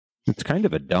It's kind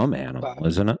of a dumb animal,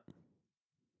 isn't it?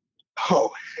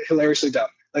 Oh, hilariously dumb.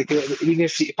 Like even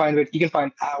if you find it, you can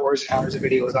find hours and hours of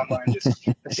videos online just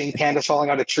seeing pandas falling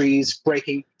out of trees,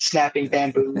 breaking, snapping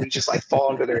bamboo, and just like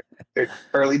falling to their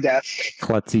early death.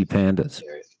 Klutzy pandas.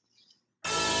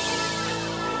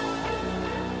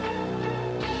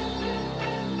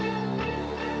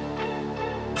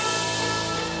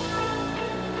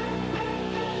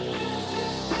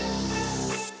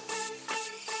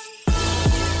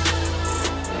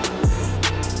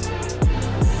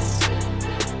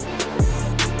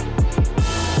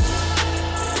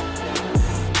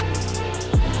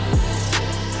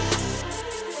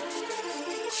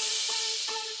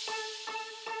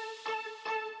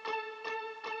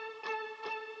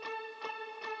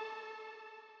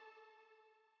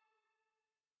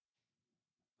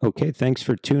 Okay, thanks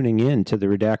for tuning in to the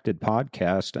Redacted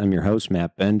Podcast. I'm your host,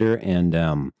 Matt Bender,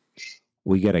 and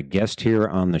we got a guest here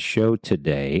on the show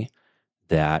today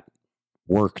that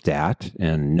worked at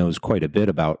and knows quite a bit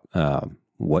about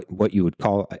what you would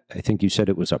call, I think you said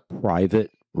it was a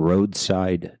private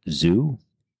roadside zoo?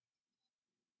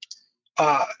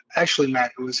 Actually,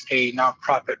 Matt, it was a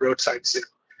nonprofit roadside zoo.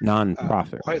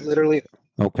 Nonprofit. Quite literally.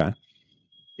 Okay.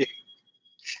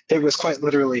 It was quite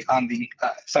literally on the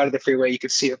side of the freeway. You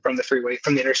could see it from the freeway,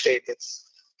 from the interstate. It's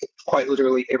quite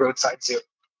literally a roadside zoo.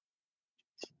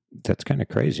 That's kind of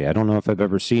crazy. I don't know if I've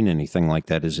ever seen anything like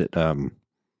that. Is it,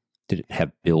 did it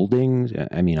have buildings?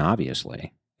 I mean,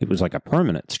 obviously. It was like a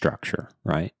permanent structure,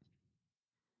 right?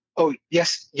 Oh,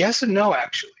 yes and no,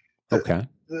 actually. Okay.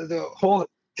 The whole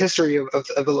history of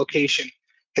the location,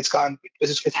 it's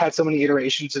had so many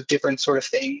iterations of different sort of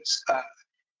things.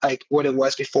 Like what it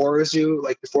was before a zoo.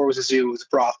 Like before it was a zoo, it was a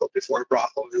brothel. Before a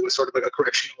brothel, it was sort of like a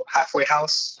correctional halfway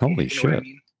house. Holy shit. I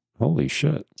mean? Holy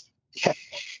shit. Yeah.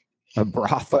 A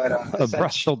brothel. A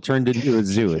brothel turned into a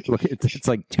zoo. It's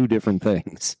like two different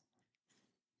things.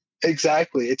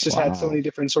 Exactly. It just had so many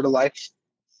different sort of life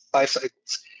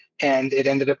cycles. And it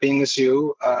ended up being a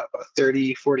zoo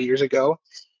 30, 40 years ago.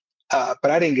 But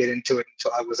I didn't get into it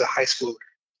until I was a high schooler.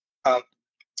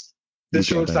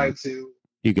 This roadside zoo.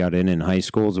 You got in high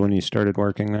schools when you started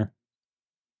working there?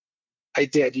 I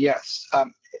did, yes.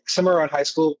 Somewhere around high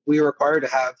school, we were required to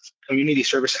have community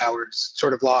service hours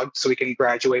sort of logged so we can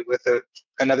graduate with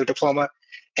another diploma.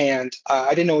 And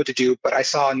I didn't know what to do, but I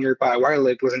saw nearby where I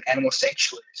lived was an animal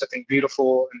sanctuary, something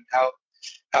beautiful and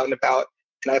out and about.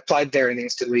 And I applied there and they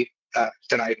instantly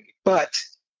denied me. But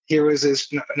here was this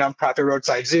nonprofit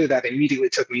roadside zoo that immediately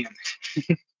took me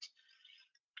in.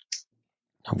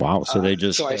 Wow. So they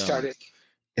just... So I started...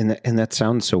 And that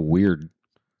sounds so weird,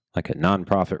 like a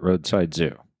nonprofit roadside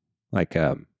zoo. Like,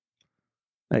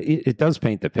 it does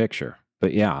paint the picture,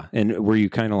 but yeah. And were you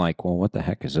kind of like, well, what the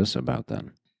heck is this about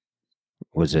then?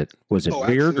 Was it weird,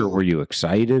 absolutely. Or were you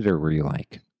excited, or were you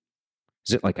like,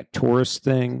 is it like a tourist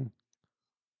thing?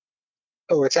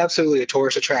 Oh, it's absolutely a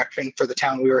tourist attraction for the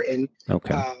town we were in.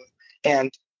 Okay.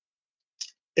 And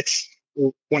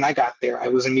when I got there, I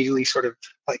was immediately sort of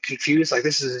like confused. Like,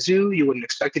 this is a zoo. You wouldn't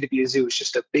expect it to be a zoo. It's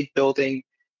just a big building.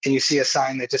 And you see a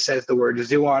sign that just says the word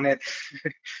zoo on it,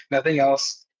 nothing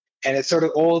else. And it's sort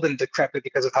of old and decrepit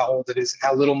because of how old it is and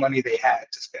how little money they had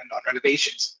to spend on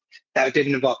renovations. That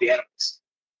didn't involve the animals.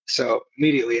 So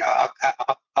immediately out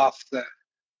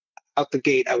the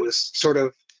gate, I was sort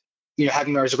of,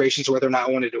 having my reservations whether or not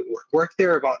I wanted to work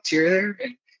there or volunteer there.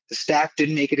 And the staff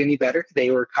didn't make it any better. They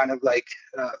were kind of like,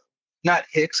 not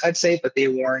hicks, I'd say, but they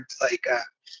weren't like,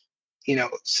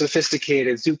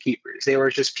 sophisticated zookeepers. They were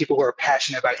just people who are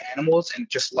passionate about animals and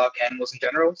just love animals in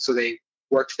general. So they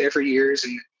worked there for years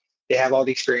and they have all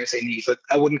the experience they need. But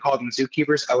I wouldn't call them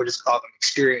zookeepers. I would just call them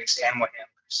experienced animal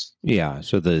handlers. Yeah.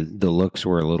 So the looks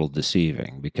were a little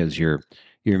deceiving because you're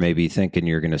maybe thinking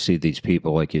you're going to see these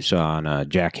people like you saw on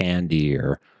Jack Handy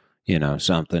or,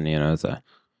 something,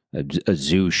 a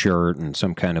zoo shirt and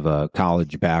some kind of a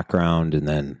college background. And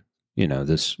then,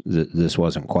 this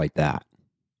wasn't quite that.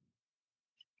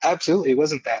 Absolutely, it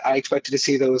wasn't that. I expected to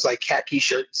see those like khaki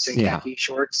shirts and khaki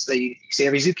shorts that you see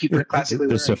every zookeeper classically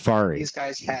wearing. Safari. These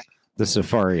guys had the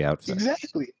safari outfit.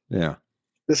 Exactly. Yeah.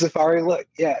 The safari look.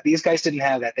 Yeah, these guys didn't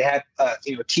have that. They had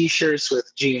t-shirts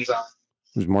with jeans on.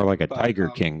 It was more like a Tiger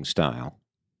King style.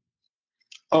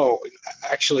 Oh,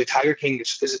 actually, Tiger King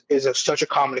is such a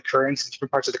common occurrence in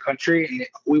different parts of the country, and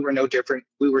we were no different.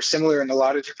 We were similar in a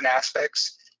lot of different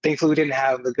aspects. Thankfully, we didn't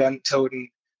have the gun-toting,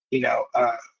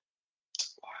 I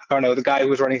don't know, the guy who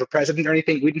was running for president or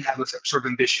anything. We didn't have those sort of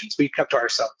ambitions. We kept to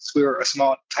ourselves. We were a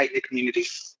small, tight-knit community.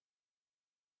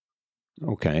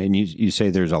 Okay, and you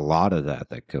say there's a lot of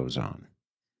that goes on.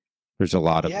 There's a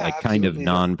lot of Yeah, like kind of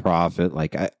absolutely. nonprofit,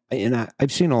 like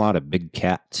I've seen a lot of big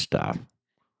cat stuff,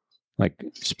 like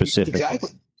specifically. Exactly.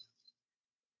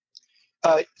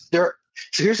 Uh, there.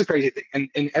 So here's the crazy thing.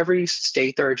 In every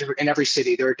state, in every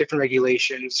city, there are different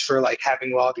regulations for like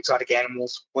having wild exotic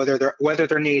animals, whether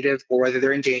they're native or whether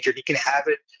they're endangered. You can have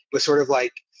it with sort of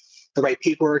like the right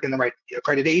paperwork and the right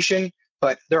accreditation.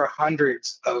 But there are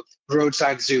hundreds of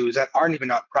roadside zoos that aren't even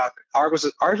nonprofit. Ours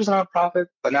was a nonprofit,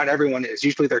 but not everyone is.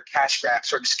 Usually they're cash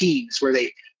grabs or schemes where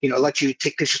they let you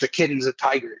take pictures of kittens of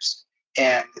tigers,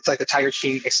 and it's like the tiger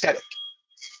king aesthetic.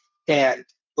 And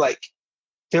like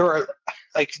there are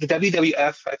like the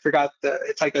WWF, I forgot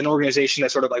it's like an organization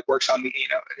that sort of like works on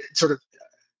it's sort of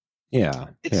Yeah, yeah.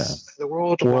 it's the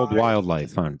World worldwide.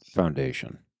 Wildlife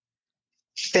Foundation.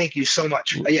 Thank you so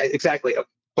much. Yeah, exactly. I'm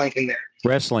blanking there.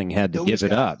 Wrestling had to Those give it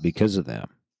guys. up because of them.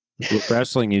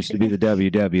 Wrestling used to be the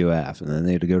WWF, and then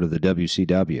they had to go to the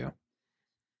WCW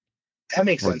That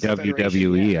makes or sense. The Federation, yeah.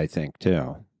 WWE, I think,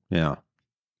 too. Yeah,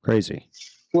 crazy.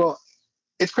 Well,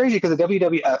 it's crazy because the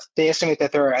WWF, they estimate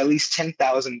that there are at least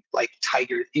 10,000 like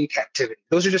tigers in captivity.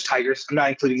 Those are just tigers. I'm not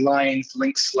including lions,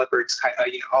 lynx, leopards,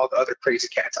 all the other crazy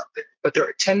cats out there. But there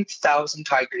are 10,000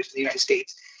 tigers in the United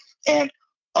States, and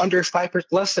under 5%,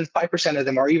 less than 5% of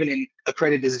them are even in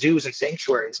accredited zoos and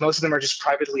sanctuaries. Most of them are just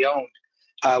privately owned,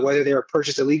 whether they were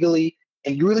purchased illegally.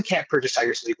 And you really can't purchase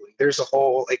tigers legally. There's a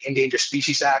whole like Endangered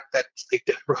Species Act that like,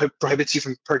 prohibits you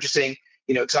from purchasing,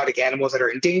 exotic animals that are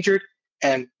endangered.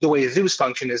 And the way zoos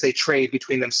function is they trade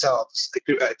between themselves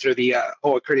through the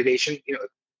whole accreditation.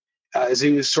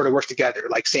 Zoos sort of work together,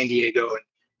 like San Diego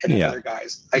and Yeah, other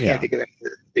guys. I yeah. can't think of any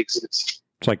other big zoos.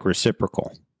 It's like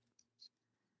reciprocal.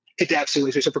 It's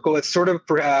absolutely reciprocal. It's sort of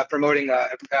promoting a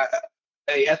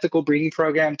ethical breeding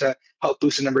program to help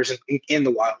boost the numbers in the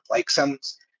wild. Like San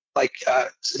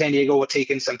Diego will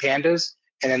take in some pandas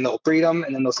and then they'll breed them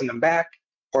and then they'll send them back,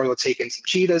 or they'll take in some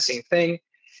cheetahs, same thing,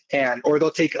 or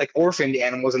they'll take like orphaned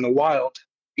animals in the wild,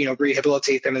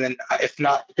 rehabilitate them, and then if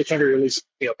not, if they can't be released,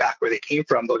 back where they came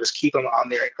from, they'll just keep them on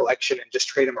there in collection and just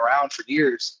trade them around for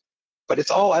years. But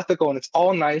it's all ethical and it's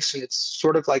all nice and it's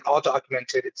sort of like all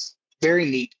documented. It's very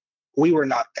neat. We were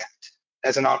not that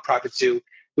as a nonprofit zoo.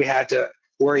 We had to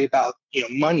worry about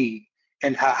money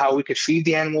and how we could feed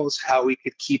the animals, how we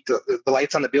could keep the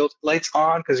lights on lights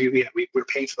on because we were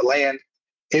paying for the land.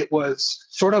 It was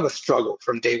sort of a struggle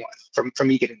from day one, from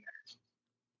me getting there.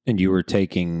 And you were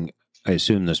taking, I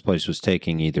assume this place was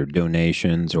taking either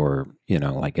donations or,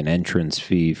 like an entrance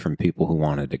fee from people who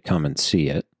wanted to come and see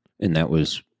it. And that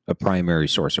was a primary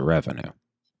source of revenue.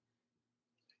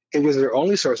 It was their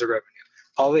only source of revenue.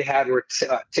 All they had were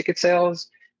ticket sales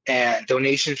and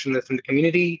donations from the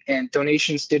community. And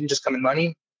donations didn't just come in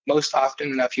money. Most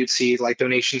often enough, you'd see like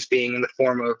donations being in the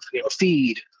form of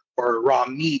feed or raw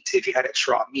meat if you had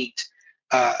extra raw meat.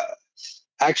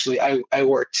 Actually, I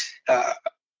worked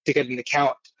to get an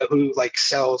account who like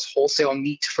sells wholesale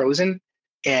meat frozen,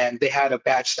 and they had a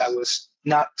batch that was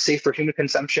not safe for human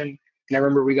consumption. And I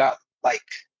remember we got like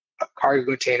a cargo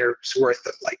container worth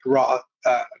of like raw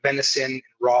venison and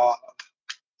raw,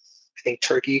 I think,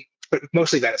 turkey, but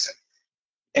mostly venison.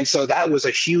 And so that was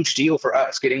a huge deal for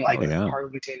us, getting like a cargo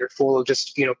container full of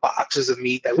just boxes of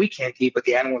meat that we can't eat, but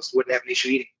the animals wouldn't have an issue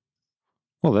eating.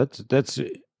 Well, that's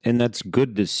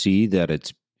good to see that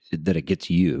it gets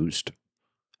used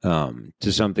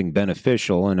to something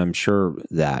beneficial. And I'm sure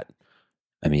that,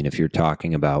 I mean, if you're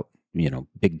talking about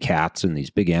big cats and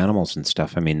these big animals and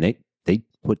stuff, I mean they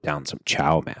put down some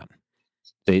chow, man.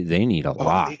 They need a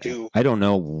lot. They do. I don't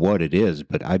know what it is,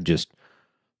 but I've just,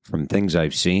 from things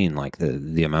I've seen, like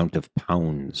the amount of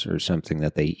pounds or something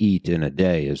that they eat in a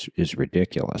day is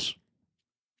ridiculous.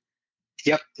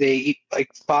 Yep, they eat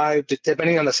like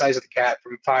depending on the size of the cat,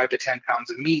 from 5 to 10 pounds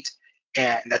of meat,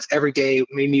 and that's every day,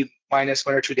 maybe minus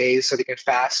 1 or 2 days, so they can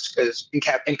fast. Because in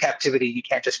captivity, you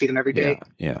can't just feed them every day.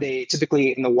 Yeah. They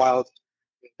typically in the wild,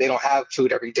 they don't have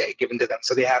food every day given to them,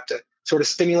 so they have to sort of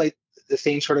stimulate the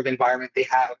same sort of environment they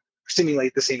have,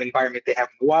 simulate the same environment they have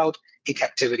in the wild in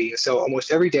captivity. So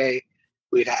almost every day,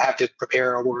 we'd have to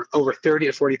prepare over 30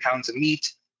 to 40 pounds of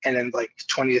meat, and then like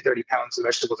 20 to 30 pounds of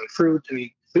vegetables and fruit. I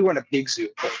mean, we weren't a big zoo,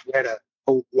 but we had a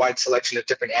wide selection of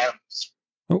different animals.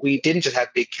 We didn't just have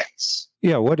big cats.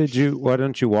 Yeah. Why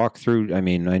don't you walk through? I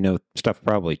mean, I know stuff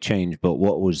probably changed, but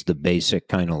what was the basic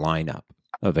kind of lineup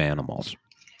of animals?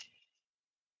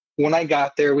 When I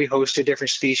got there, we hosted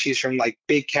different species from like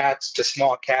big cats to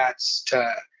small cats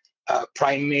to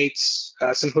primates,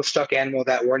 some hoof-stuck animal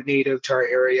that weren't native to our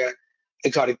area,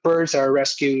 exotic birds that are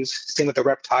rescues, same with the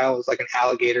reptiles like an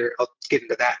alligator. I'll get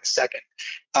into that in a second.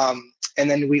 And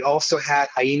then we also had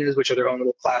hyenas, which are their own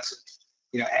little class of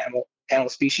animal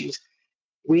species.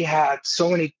 we had so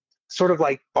many sort of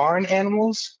like barn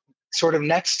animals sort of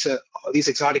next to these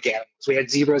exotic animals. We had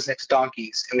zebras next to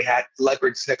donkeys, and we had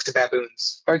leopards next to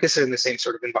baboons. Or I guess they're in the same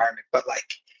sort of environment, but like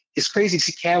it's crazy to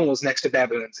see camels next to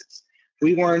baboons.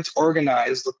 We weren't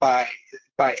organized by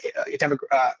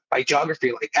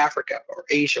geography like Africa or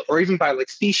Asia, or even by like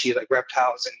species like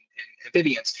reptiles and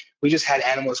amphibians. We just had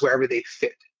animals wherever they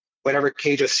fit, whatever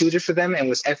cage was suited for them and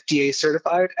was FDA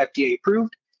certified, FDA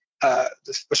approved.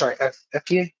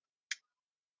 FDA.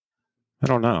 I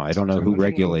don't know. I don't know who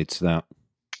regulates that.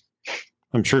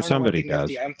 I'm sure somebody does.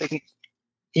 FDA. I'm thinking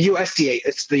USDA.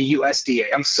 It's the USDA.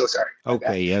 I'm so sorry.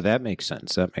 Okay, yeah, that makes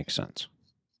sense.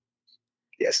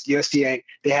 Yes, USDA.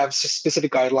 They have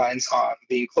specific guidelines on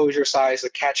the enclosure size, the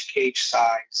catch cage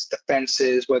size, the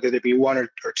fences, whether there be one or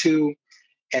two.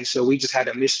 And so we just had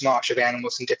a mishmash of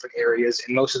animals in different areas,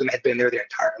 and most of them had been there their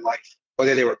entire life,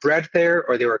 whether they were bred there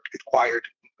or they were acquired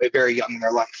very young in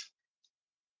their life.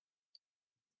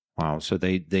 Wow, so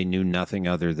they knew nothing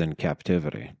other than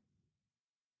captivity.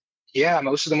 Yeah,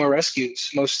 most of them were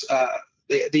rescues. A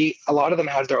lot of them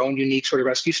had their own unique sort of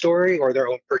rescue story or their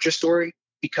own purchase story,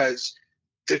 because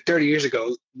 30 years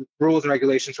ago, rules and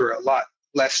regulations were a lot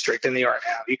less strict than they are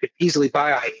now. You could easily buy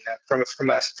a hyena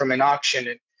from an auction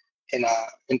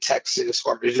in Texas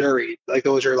or Missouri. Like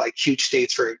those are like huge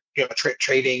states for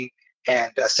trading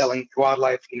and selling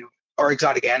wildlife, or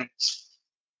exotic animals.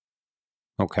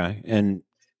 Okay, and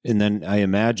then I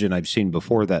imagine I've seen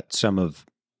before that some of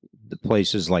the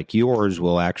places like yours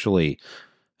will actually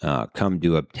come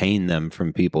to obtain them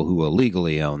from people who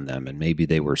illegally own them, and maybe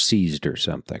they were seized or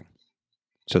something.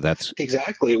 So that's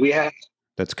exactly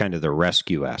that's kind of the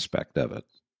rescue aspect of it.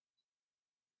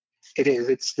 It is.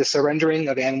 It's the surrendering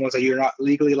of animals that you're not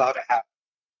legally allowed to have.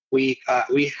 We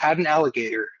had an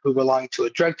alligator who belonged to a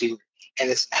drug dealer, and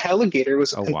this alligator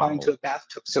was confined to a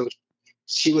bathtub. So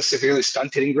she was severely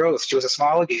stunted and gross. She was a small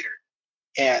alligator,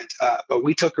 and but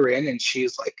we took her in, and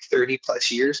she's like 30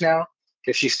 plus years now.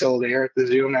 If she's still there at the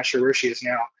zoo, I'm not sure where she is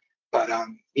now. But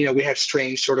we have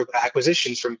strange sort of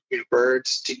acquisitions from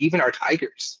birds to even our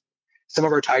tigers. Some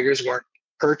of our tigers weren't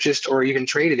purchased or even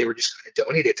traded; they were just kind of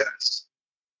donated to us.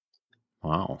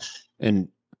 Wow! And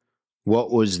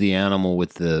what was the animal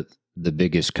with the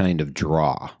biggest kind of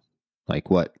draw? Like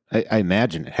what? I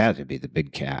imagine it had to be the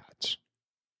big cats.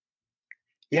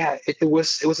 Yeah, it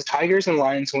was the tigers and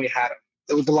lions when we had them.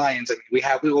 It was the lions. I mean,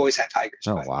 we always had tigers.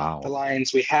 Oh wow! The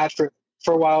lions we had for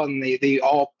a while, and they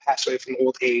all passed away from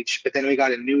old age. But then we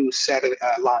got a new set of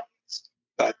lions.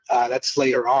 But that's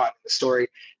later on in the story.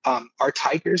 Our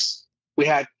tigers, we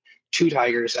had two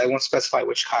tigers. I won't specify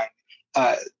which kind.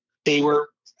 They were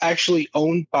actually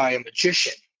owned by a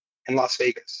magician in Las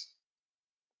Vegas.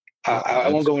 I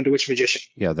won't go into which magician.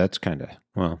 Yeah, that's kind of,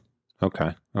 well,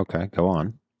 okay, go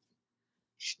on.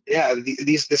 Yeah,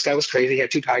 this guy was crazy. He had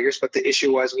two tigers, but the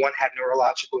issue was one had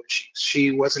neurological issues.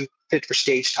 She wasn't fit for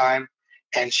stage time,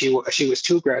 and she was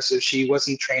too aggressive. She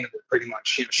wasn't trainable, pretty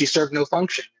much. She served no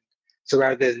function. So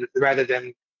rather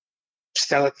than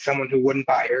sell it to someone who wouldn't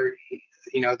buy her,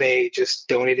 they just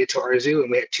donated to our zoo, and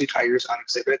we had two tigers on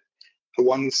exhibit.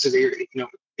 One with severe,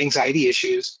 anxiety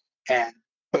issues,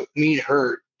 but me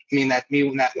and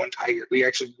that one tiger, we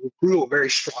actually grew a very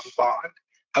strong bond.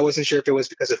 I wasn't sure if it was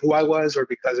because of who I was or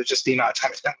because of just the amount of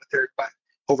time I spent with her, but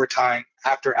over time,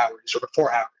 after hours or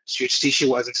before hours, you'd see she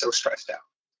wasn't so stressed out.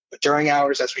 But during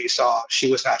hours, that's when you saw she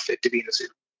was not fit to be in a zoo.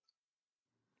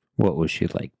 What was she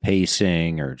like,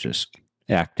 pacing or just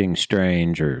acting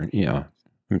strange, or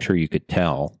I'm sure you could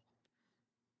tell.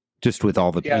 Just with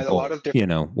all the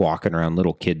people, walking around,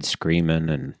 little kids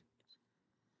screaming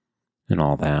and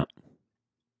all that.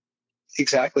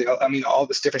 Exactly. I mean, all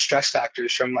this different stress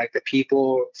factors from like the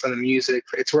people, from the music.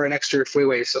 We're an exterior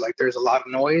freeway, so like there's a lot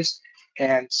of noise,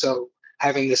 and so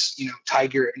having this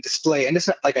tiger in display, and it's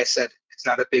not, like I said, it's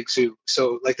not a big zoo,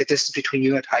 so like the distance between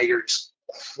you and a tiger is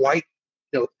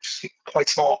quite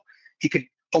small. He could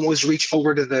almost reach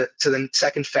over to the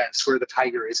second fence where the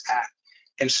tiger is at.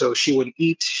 And so she wouldn't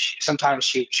eat. Sometimes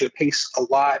she would pace a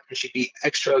lot, and she'd be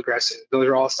extra aggressive. Those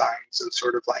are all signs of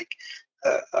sort of like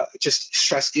just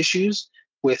stress issues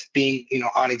with being,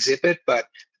 on exhibit. But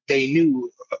they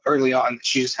knew early on that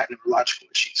she just had neurological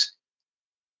issues.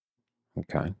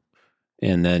 Okay.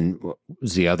 And then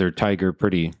was the other tiger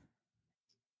pretty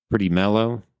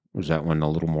mellow? Was that one a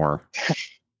little more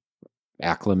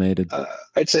acclimated?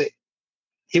 I'd say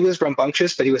he was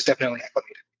rambunctious, but he was definitely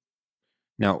acclimated.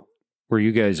 Now, were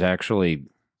you guys actually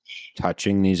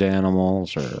touching these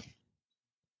animals or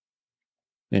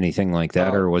anything like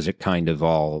that, or was it kind of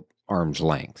all arm's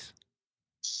length?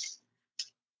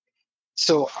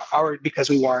 So because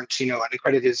we weren't, an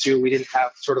accredited zoo, we didn't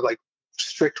have sort of like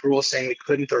strict rules saying we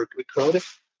couldn't or we could.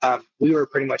 We were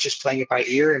pretty much just playing it by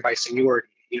ear and by seniority.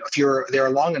 If you were there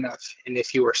long enough and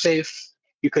if you were safe,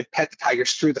 you could pet the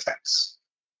tigers through the fence,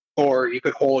 or you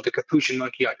could hold a capuchin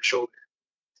monkey on your shoulder,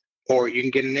 or you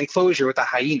can get an enclosure with a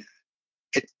hyena.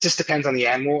 It just depends on the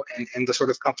animal and the sort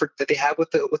of comfort that they have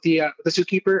with the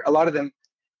zookeeper. A lot of the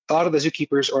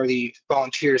zookeepers or the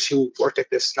volunteers who worked at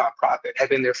this nonprofit have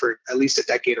been there for at least a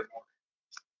decade or more.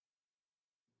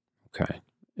 Okay.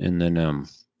 And then,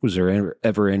 was there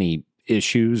ever any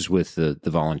issues with the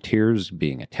volunteers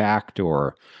being attacked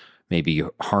or maybe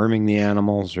harming the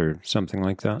animals or something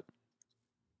like that?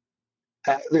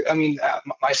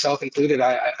 Myself included,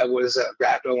 I was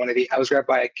grabbed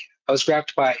by I was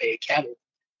grabbed by a camel,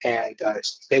 and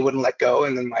they wouldn't let go.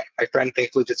 And then my friend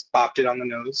thankfully just bopped it on the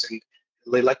nose, and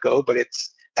they let go. But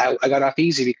I got off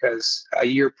easy because a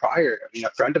year prior, a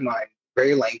friend of mine,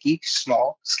 very lanky,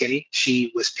 small, skinny,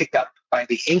 she was picked up by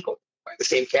the ankle by the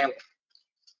same camel.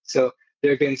 So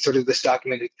there had been sort of this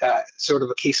documented sort of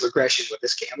a case of aggression with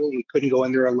this camel. We couldn't go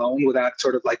in there alone without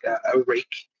sort of like a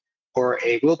rake or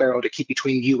a wheelbarrow to keep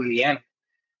between you and the animal.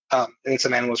 And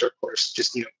some animals are, of course,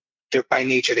 just, they're by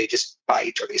nature, they just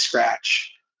bite or they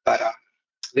scratch. But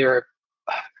there are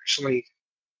so many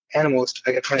animals.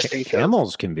 I'm trying to think.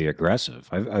 Camels can be aggressive.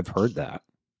 I've heard that.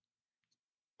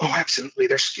 Oh, absolutely.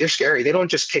 They're scary. They don't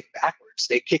just kick backwards.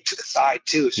 They kick to the side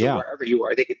too. So wherever you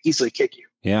are, they could easily kick you.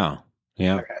 Yeah.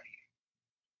 Yeah. Okay.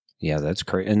 Yeah, that's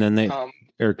crazy. And then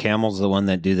are camels the one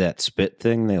that do that spit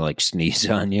thing? They like sneeze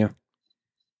on you?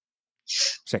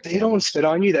 They don't spit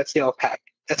on you. That's the alpaca.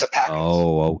 That's a pack.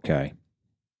 Oh, okay.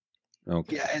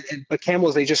 Okay. Yeah, but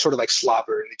camels, they just sort of like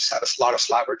slobber, and they just have a lot of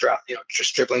slobber drop,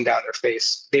 just dribbling down their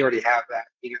face. They already have that.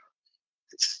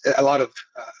 It's a lot of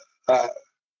trying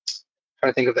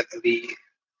to think of the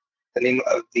name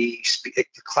of the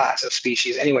class of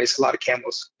species. Anyways, a lot of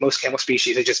camels, most camel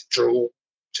species, they just drool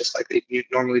just like they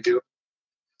normally do.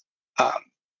 I'm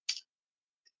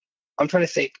trying to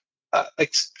think.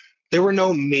 There were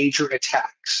no major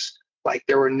attacks. Like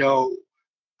there were no,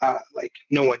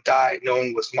 no one died, no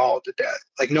one was mauled to death.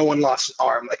 Like no one lost an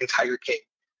arm, like in Tiger King.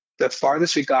 The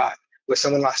farthest we got was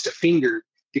someone lost a finger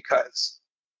because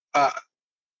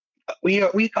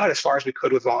we got as far as we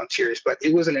could with volunteers, but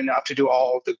it wasn't enough to do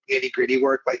all the nitty gritty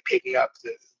work, like picking up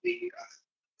the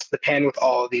pen with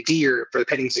all the deer for the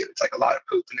petting zoo. It's like a lot of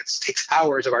poop, and it takes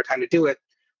hours of our time to do it,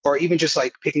 or even just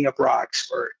like picking up rocks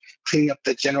or cleaning up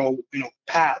the general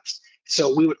paths.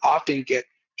 So we would often get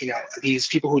these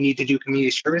people who need to do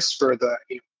community service for the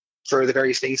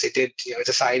various things they did in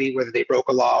society, whether they broke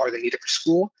a law or they needed for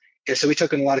school. And so we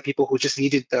took in a lot of people who just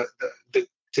needed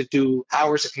to do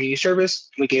hours of community service,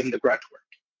 and we gave them the grunt work.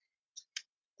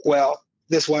 Well,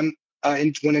 this one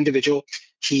individual,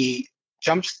 he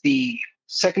jumped the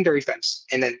secondary fence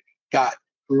and then got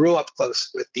real up close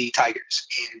with the tigers,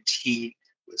 and he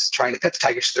was trying to pet the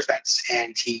tigers to their fence,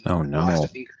 and he lost a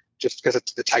finger just because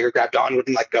the tiger grabbed on,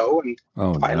 wouldn't let go, and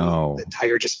finally the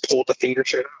tiger just pulled the finger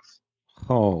straight off.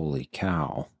 Holy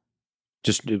cow.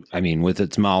 Just, with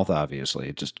its mouth, obviously.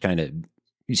 It just kind of,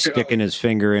 he's sticking his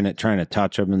finger in it, trying to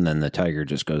touch him, and then the tiger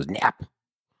just goes, nap.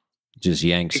 Just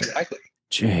yanks it. Exactly.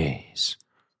 Jeez.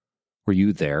 Were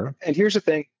you there? And here's the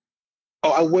thing.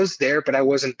 Oh, I was there, but I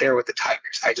wasn't there with the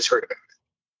tigers. I just heard about it.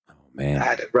 Oh, man. I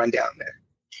had to run down there.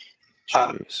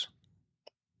 Jeez.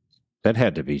 That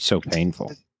had to be so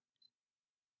painful.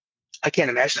 I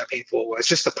can't imagine how painful it was.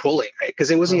 Just the pulling, right?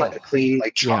 Because it wasn't like a clean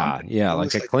chop. Yeah,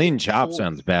 like a clean chop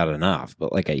sounds bad enough,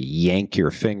 but like a yank your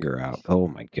finger out. Oh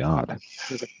my God. I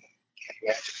can't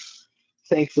imagine.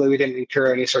 Thankfully, we didn't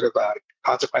incur any sort of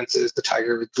consequences. The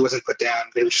tiger wasn't put down.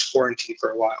 They were just quarantined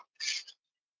for a while.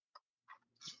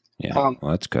 Yeah, well,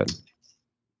 that's good.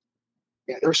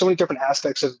 Yeah, there were so many different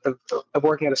aspects of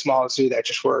working at a small zoo that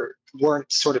just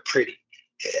weren't sort of pretty.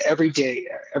 Every day,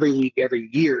 every week, every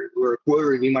year, we were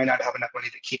worried we might not have enough money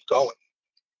to keep going.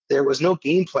 There was no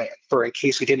game plan for in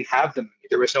case we didn't have the money.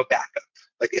 There was no backup.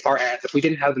 Like if we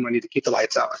didn't have the money to keep the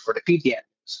lights on or to feed the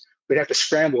animals, we'd have to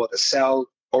scramble to sell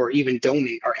or even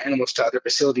donate our animals to other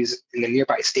facilities in the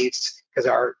nearby states because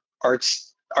our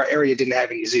area didn't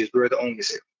have any zoos. We were the only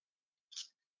zoo.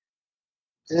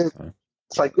 It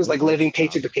was like living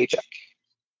paycheck to paycheck.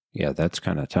 Yeah, that's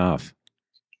kind of tough.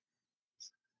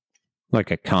 Like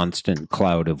a constant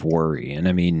cloud of worry.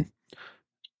 And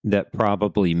that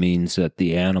probably means that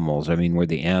the animals, were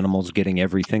the animals getting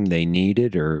everything they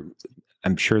needed, or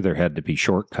I'm sure there had to be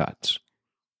shortcuts.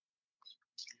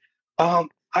 I'm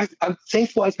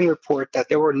thankful I can report that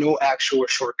there were no actual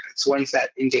shortcuts, ones that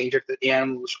endangered the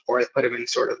animals or put them in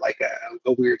sort of like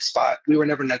a weird spot. We were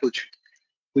never negligent.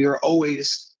 We were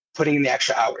always putting in the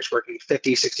extra hours, working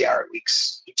 50, 60-hour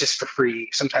weeks just for free.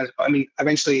 Sometimes, I mean,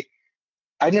 eventually,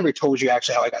 I never told you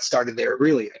actually how I got started there,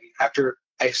 really. I mean, after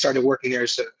I started working there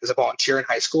as a volunteer in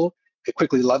high school, I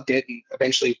quickly loved it and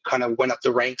eventually kind of went up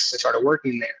the ranks and started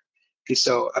working there. And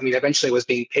so, I mean, eventually I was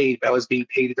being paid, but I was being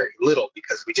paid very little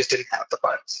because we just didn't have the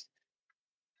funds.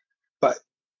 But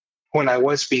when I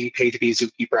was being paid to be a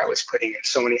zookeeper, I was putting in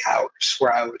so many hours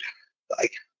where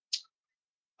like,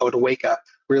 I would wake up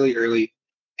really early,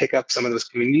 pick up some of those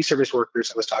community service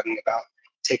workers I was talking about,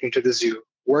 take them to the zoo,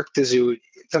 work the zoo,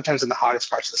 sometimes in the hottest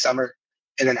parts of the summer.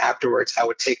 And then afterwards, I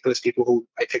would take those people who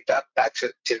I picked up back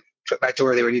to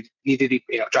where they were needed to be,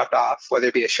 dropped off, whether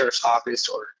it be a sheriff's office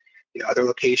or, other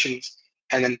locations.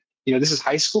 And then, this is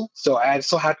high school. So I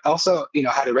also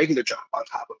had a regular job on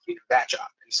top of, that job.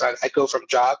 And so I go from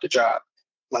job to job,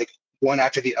 like one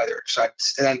after the other. So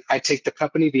and then I take the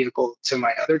company vehicle to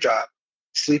my other job,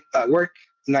 sleep, work,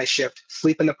 night shift,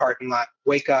 sleep in the parking lot,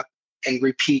 wake up and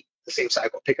repeat the same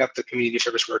cycle, pick up the community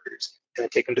service workers and then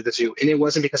take them to the zoo. And it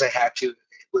wasn't because I had to, it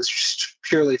was just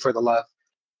purely for the love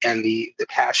and the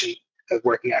passion of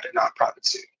working at a nonprofit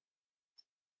zoo.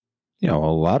 A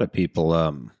lot of people,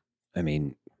 I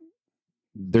mean,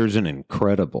 there's an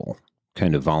incredible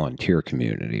kind of volunteer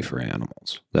community for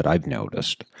animals that I've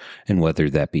noticed. And whether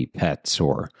that be pets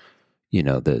or,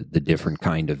 the different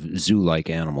kind of zoo-like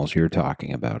animals you're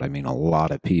talking about. I mean, a lot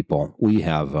of people, we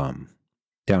have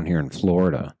down here in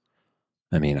Florida,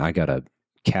 I mean, I got a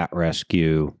cat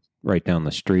rescue right down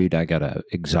the street. I got a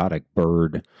exotic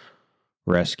bird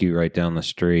rescue right down the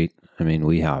street. I mean,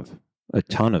 we have a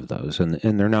ton of those,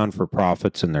 and they're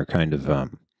non-for-profits, and they're kind of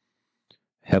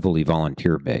heavily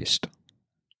volunteer-based.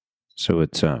 So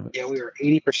it's yeah, we were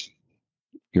 80%.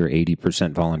 You're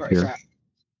 80% volunteer? Right.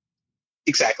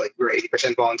 Exactly. We're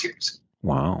 80% volunteers.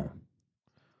 Wow.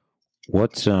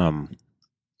 What's how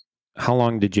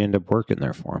long did you end up working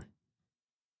there for?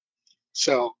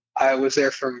 So I was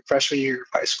there from freshman year of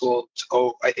high school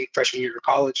to, I think freshman year of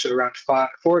college, so around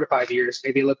 4 to 5 years,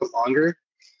 maybe a little bit longer.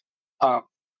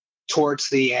 Towards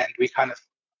the end, we kind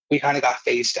of got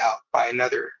phased out by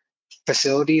another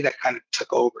facility that kind of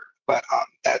took over. But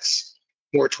that's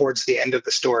more towards the end of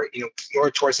the story,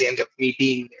 more towards the end of me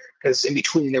being there, because in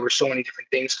between there were so many different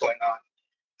things going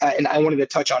on. And I wanted to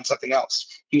touch on something else.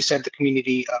 You said the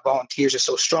community volunteers are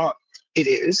so strong. It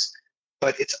is,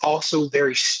 but it's also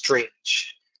very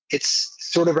strange. It's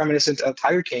sort of reminiscent of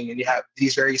Tiger King, and you have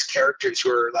these various characters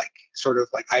who are sort of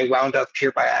like, I wound up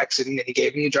here by accident and he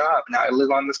gave me a job. Now I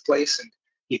live on this place and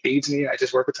he feeds me and I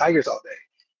just work with tigers all day.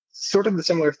 Sort of the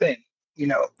similar thing.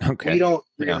 Okay. We don't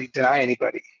really deny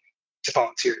anybody to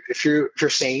volunteer. If you're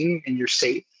sane and you're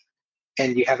safe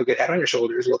and you have a good head on your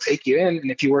shoulders, we'll take you in. And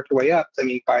if you work your way up, I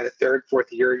mean, by the third,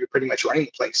 fourth year, you're pretty much running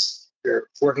the place. You're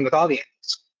working with all the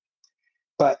animals.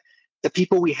 But the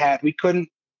people we had, you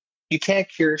can't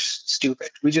cure stupid.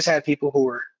 We just had people who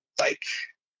were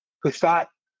who thought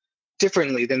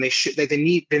differently than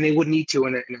they would need to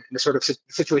in a sort of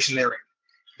situation they're in.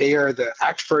 They are the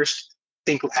act first,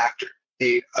 think after.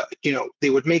 They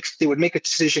would make a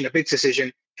decision, a big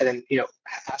decision, and then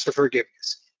ask for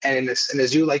forgiveness. And in a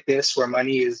zoo like this, where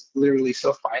money is literally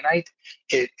so finite,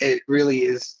 it really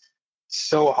is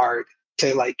so hard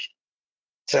to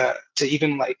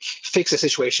even fix a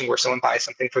situation where someone buys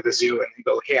something for the zoo and they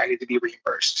go, hey, I need to be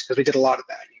reimbursed, because we did a lot of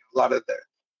that. A lot of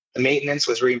the maintenance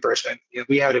was reimbursement.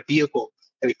 We had a vehicle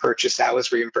that we purchased that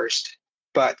was reimbursed,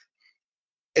 but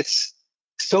it's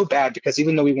so bad because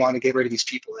even though we want to get rid of these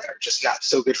people that are just not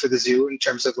so good for the zoo in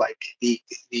terms of the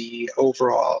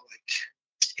overall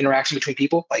interaction between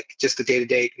people, just the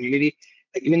day-to-day community,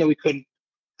 even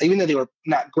though they were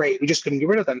not great, we just couldn't get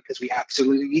rid of them because we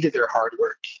absolutely needed their hard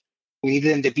work. We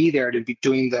needed them to be there to be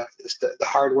doing the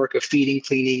hard work of feeding,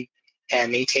 cleaning,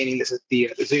 and maintaining the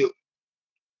zoo.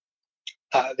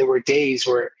 There were days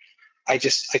where I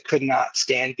could not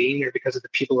stand being there because of the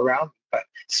people around me, but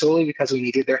solely because we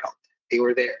needed their help. They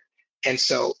were there. And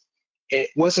so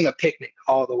it wasn't a picnic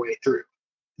all the way through.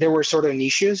 There were sort of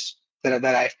niches that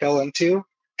I fell into,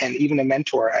 and even a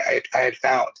mentor I had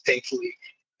found, thankfully,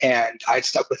 and I'd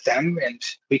stuck with them, and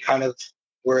we kind of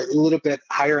were a little bit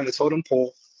higher on the totem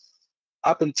pole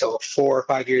up until 4 or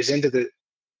 5 years into the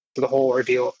whole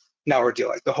ordeal,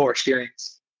 the whole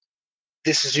experience.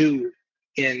 This zoo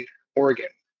in Oregon,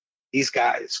 these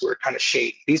guys were kind of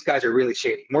shady. These guys are really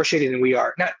shady, more shady than we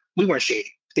are. We weren't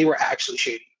shady. They were actually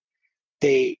shady.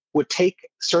 They would take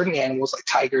certain animals like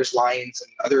tigers, lions,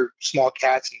 and other small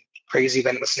cats and crazy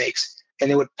venomous snakes, and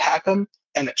they would pack them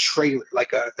in a trailer,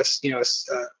 those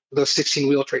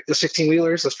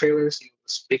 16-wheelers, those trailers,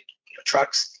 those big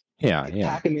trucks. Yeah.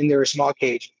 Pack them in their small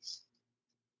cages,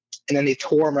 and then they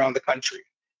tore them around the country.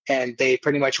 And they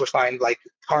pretty much would find like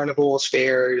carnivals,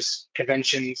 fairs,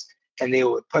 conventions, and they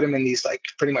would put them in these like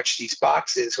pretty much these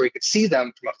boxes where you could see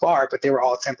them from afar, but they were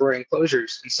all temporary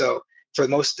enclosures. And so for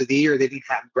most of the year, they didn't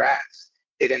have grass.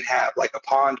 They didn't have like a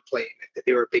pond playing that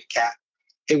they were a big cat.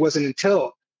 It wasn't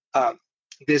until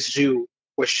this zoo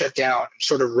was shut down,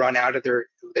 sort of run out of their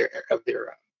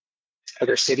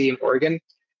city in Oregon.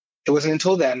 It wasn't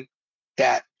until then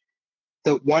that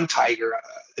the one tiger,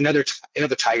 another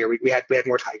tiger, we had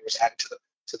more tigers added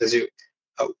to the zoo.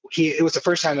 It was the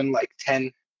first time in like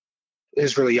 10, it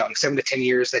was really young, 7 to 10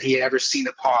 years, that he had ever seen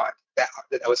a pond that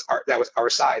was our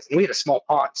size, and we had a small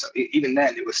pond. So even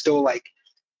then, it was still like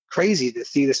crazy to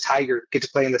see this tiger get to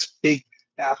play in this big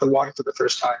bath of water for the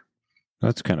first time.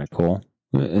 That's kind of cool.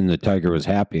 And the tiger was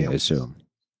happy, I assume.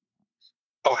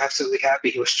 Oh, absolutely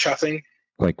happy. He was chuffing.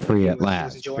 Like free at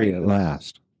last. Free at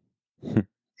last.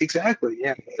 Exactly.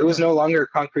 Yeah, it was no longer a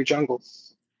concrete jungle.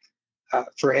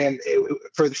 For him,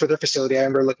 for their facility, I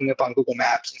remember looking up on Google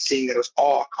Maps and seeing that it was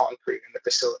all concrete in the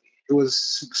facility. It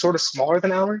was sort of smaller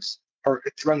than ours, or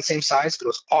it's around the same size, but it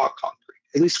was all concrete.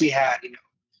 At least we had,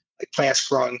 like plants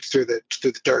growing through the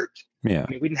dirt. Yeah.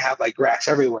 I mean, we didn't have like grass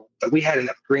everywhere, but we had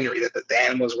enough greenery that the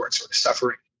animals weren't sort of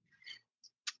suffering.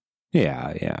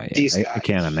 Yeah. I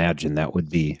can't imagine that would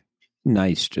be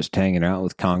nice, just hanging out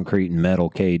with concrete and metal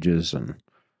cages, and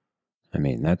I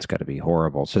mean, that's got to be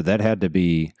horrible. So that had to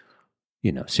be,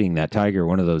 seeing that tiger,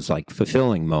 one of those like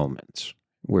fulfilling moments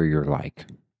where you're like,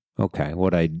 okay,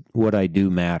 what I do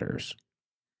matters.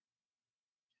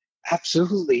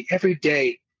 Absolutely. Every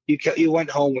day you went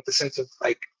home with a sense of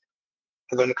like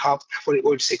of an what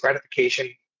would you say, gratification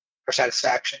or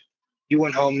satisfaction. You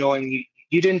went home knowing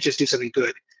you didn't just do something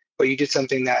good, but you did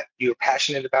something that you were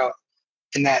passionate about,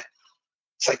 and that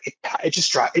it's like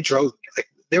it drove me. Like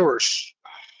there were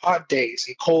hot days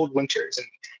and cold winters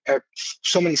and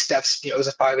so many steps. It was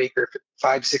a 5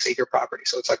 to 6 acre property,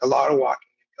 so it's like a lot of walking.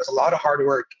 It was a lot of hard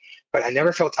work, but I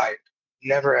never felt tired.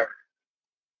 Never ever.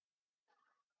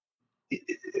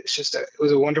 It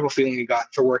was a wonderful feeling you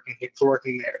got for working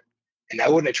there, and I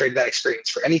wouldn't have traded that experience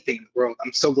for anything in the world.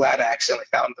 I'm so glad I accidentally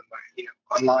found them,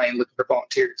 online looking for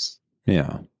volunteers.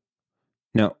 Yeah.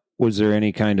 Now, was there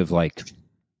any kind of like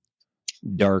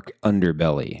dark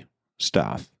underbelly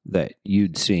stuff that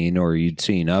you'd seen or you'd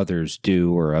seen others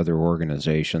do, or other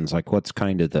organizations? Like, what's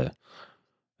kind of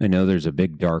I know there's a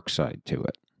big dark side to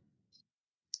it.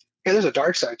 Yeah, there's a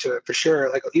dark side to it for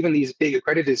sure. Like even these big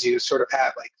accredited zoos sort of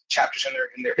have like chapters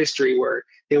in their history where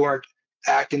they weren't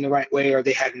acting the right way, or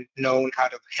they hadn't known how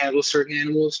to handle certain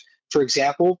animals. For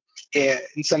example,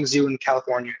 in some zoo in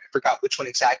California, I forgot which one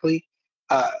exactly,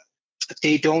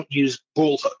 they don't use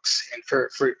bull hooks. And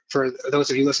for those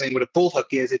of you listening, what a bull hook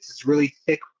is, it's this really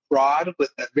thick rod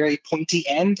with a very pointy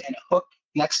end and a hook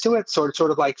next to it, sort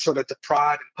of to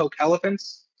prod and poke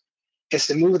elephants. It's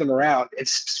to move them around.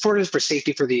 It's sort of for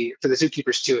safety for the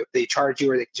zookeepers too. If they charge you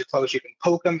or they get too close, you can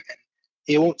poke them, and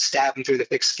it won't stab them through the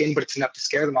thick skin, but it's enough to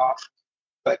scare them off.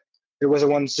 But there was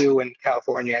one zoo in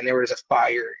California, and there was a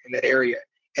fire in that area,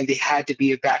 and they had to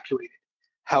be evacuated.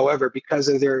 However, because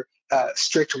of their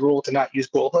strict rule to not use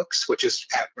bull hooks, which is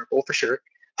admirable for sure,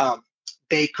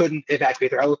 they couldn't evacuate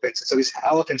their elephants. And so these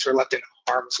elephants were left in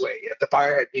harm's way. If the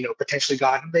fire had, potentially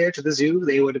gotten there to the zoo,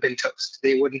 they would have been toast.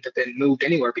 They wouldn't have been moved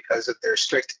anywhere because of their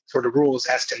strict sort of rules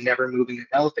as to never moving an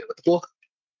elephant with a bull hook.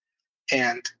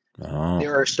 And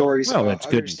there are stories. Well, that's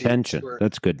good intention.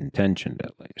 That's good intentioned,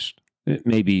 at least. It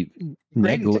may be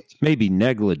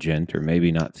negligent, or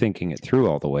maybe not thinking it through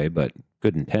all the way, but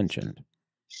good intentioned.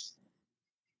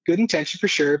 Good intention for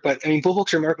sure, but I mean, bull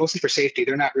hooks are mostly for safety.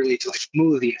 They're not really to like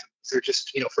move the animals. They're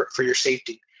just for your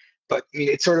safety. But I mean,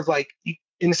 it's sort of like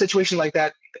in a situation like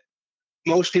that,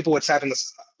 most people would side on the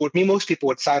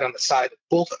side of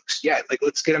bull hooks. Yeah, like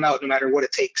let's get them out no matter what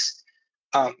it takes.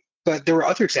 But there were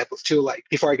other examples too. Like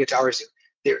before I get to our zoo,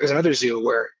 there was another zoo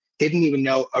where they didn't even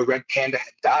know a red panda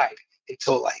had died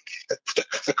until like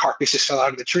the carcass just fell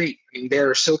out of the tree. I mean,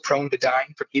 they're so prone to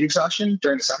dying from heat exhaustion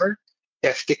during the summer. They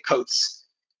have thick coats.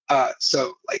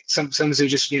 So like some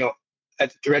zoos just, the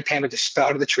red panda just fell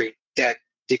out of the tree, dead,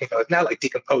 decomposed. Not like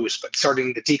decomposed, but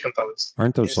starting to decompose.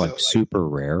 Aren't those like super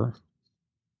rare?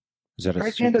 Is that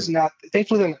red panda's not?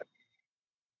 Thankfully, they're not.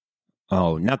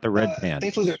 Oh, not the red panda.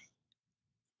 Thankfully,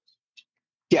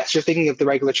 yes, you're thinking of the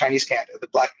regular Chinese panda, the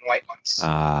black and white ones.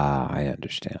 Ah, I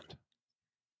understand.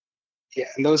 Yeah,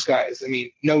 and those guys. I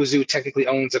mean, no zoo technically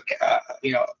owns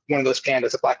one of those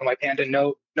pandas, a black and white panda.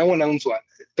 No one owns one.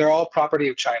 They're all property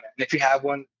of China, and if you have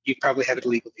one, you probably have it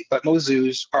legally. But most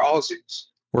zoos are all zoos,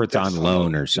 or it's on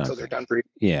loan or something. Until they're done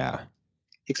breeding. Yeah,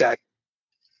 exactly.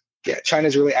 Yeah,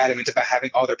 China's really adamant about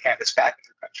having all their pandas back in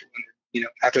their country when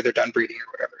after they're done breeding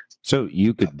or whatever. So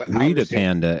you could But breed a ours,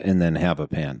 panda and then have a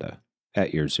panda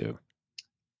at your zoo.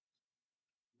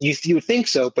 you would think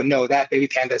so, but no, that baby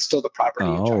panda is still the property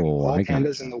of China. Oh, All I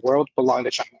pandas in gotcha. the world belong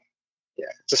to China. Yeah,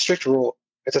 it's a strict rule.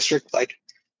 It's a strict like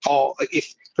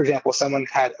if, for example, someone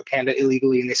had a panda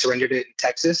illegally and they surrendered it in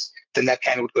Texas, then that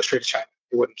panda would go straight to China.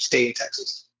 It wouldn't stay in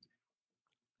Texas.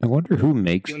 I wonder who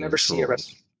makes You'll never those see a rest.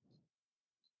 rules.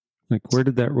 Like, where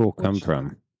did that rule come Which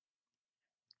from?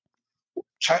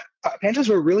 pandas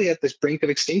were really at this brink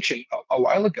of extinction a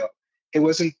while ago. It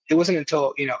wasn't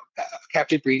until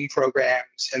captive breeding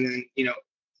programs and then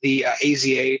the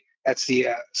AZA, that's the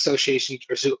Association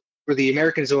or the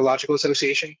American Zoological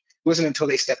Association. It wasn't until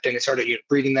they stepped in and started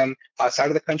breeding them outside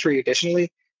of the country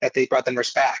additionally that they brought them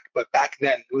back. But back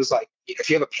then it was like, if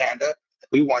you have a panda,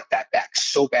 we want that back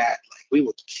so bad. Like we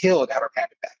will kill to have our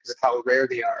panda back because of how rare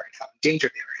they are and how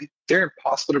endangered they are. And they're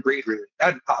impossible to breed, really.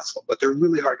 Not impossible, but they're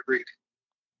really hard to breed.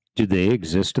 Do they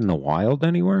exist in the wild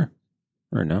anywhere,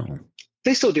 or no?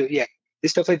 They still do, yeah. They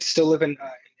still live in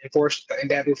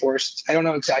bamboo forests. I don't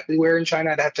know exactly where in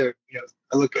China. I'd have to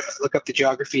look up the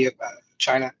geography of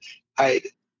China. I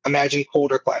imagine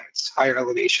colder climates, higher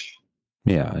elevation.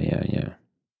 Yeah.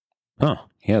 Huh?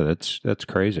 Yeah, that's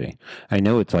crazy. I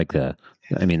know it's like the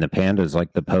panda is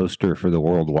like the poster for the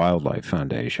World Wildlife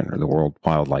Foundation or the World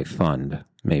Wildlife Fund.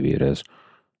 Maybe it is.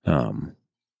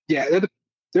 Yeah,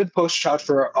 they're the poster child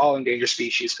for all endangered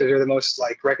species because they're the most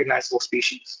recognizable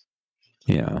species.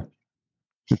 Yeah,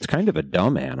 it's kind of a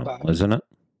dumb animal, isn't it?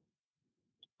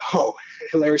 Oh,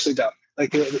 hilariously dumb.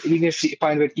 Like you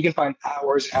can find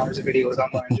hours and hours of videos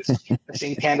online just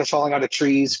seeing pandas falling out of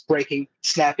trees, breaking,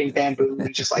 snapping bamboo,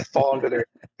 and just falling to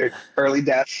their early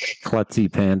death. Klutzy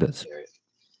pandas.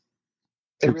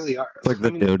 They really are. It's like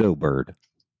the dodo bird.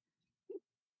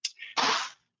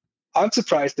 I'm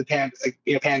surprised the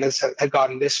pandas have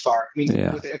gotten this far. I mean,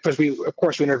 yeah. of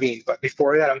course we intervened, but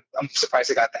before that, I'm surprised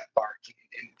they got that far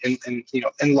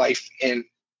in life and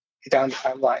down the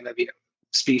timeline of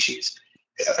species.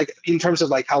 Like in terms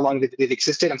of how long they've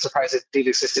existed, I'm surprised that they've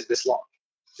existed this long.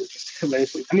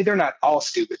 Hilariously, I mean, they're not all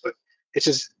stupid, but it's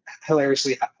just hilarious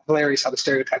how the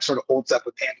stereotype sort of holds up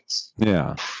with pandas.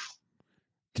 Yeah.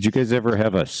 Did you guys ever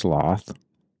have a sloth?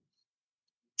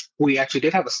 We actually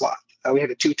did have a sloth. We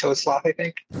had a two-toed sloth, I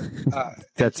think.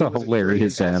 That's a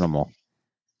hilarious animal.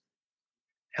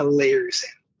 Hilarious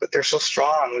animal. But they're so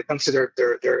strong when it comes to their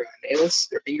nails,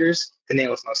 their fingers, the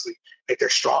nails mostly. They're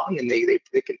strong and they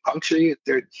can puncture you.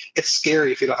 It's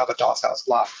scary if you don't have a docile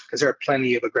sloth because there are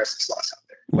plenty of aggressive sloths out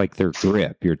there. Like their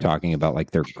grip, you're talking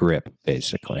about their grip,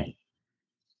 basically.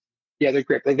 Yeah, their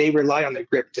grip. They rely on their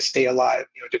grip to stay alive,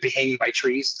 to be hanging by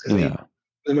trees. Yeah.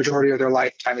 The majority of their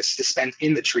lifetime is spent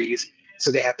in the trees,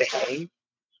 so they have to hang.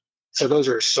 So those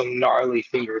are some gnarly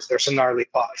fingers. They're some gnarly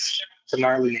paws, some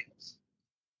gnarly nails.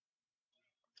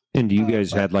 And you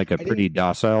guys had a pretty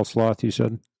docile sloth, you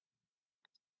said?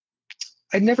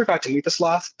 I never got to meet the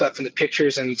sloth, but from the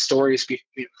pictures and stories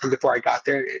from before I got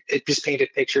there, it just painted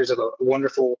pictures of a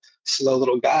wonderful, slow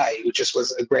little guy who just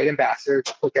was a great ambassador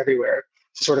to look everywhere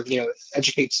to sort of,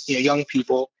 educate young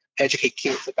people, educate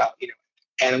kids about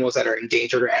animals that are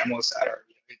endangered or animals that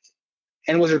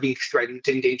are being threatened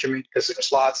to endangerment because of the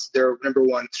sloths. Their number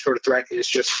one sort of threat is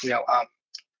just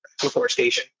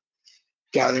deforestation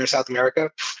down there in South America.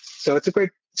 So it's a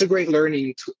great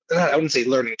learning tool. I wouldn't say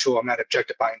learning tool. I'm not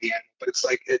objectifying the animal, but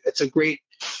it's a great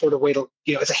sort of way to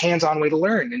it's a hands-on way to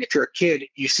learn. And if you're a kid,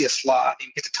 you see a sloth, and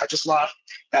you get to touch a sloth,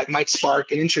 that might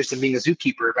spark an interest in being a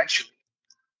zookeeper eventually.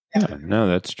 Yeah, no,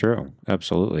 that's true.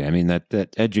 Absolutely. I mean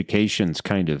that education's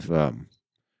kind of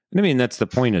that's the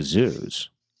point of zoos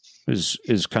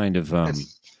is kind of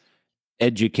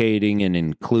educating and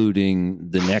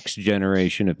including the next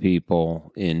generation of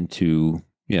people into,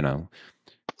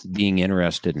 being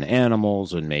interested in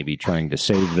animals and maybe trying to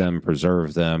save them,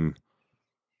 preserve them,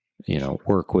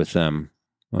 work with them.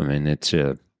 I mean, it's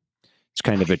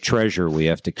kind of a treasure we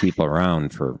have to keep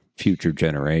around for future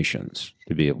generations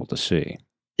to be able to see.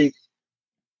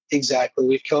 Exactly.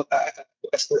 We've killed,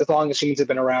 as long as humans have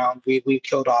been around, we've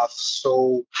killed off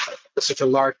such a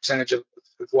large percentage of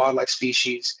wildlife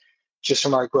species just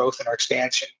from our growth and our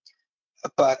expansion.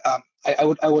 But I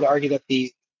would argue that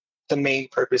the main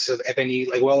purpose of any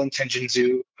well-intentioned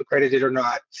zoo, accredited or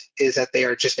not, is that they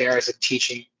are just there as a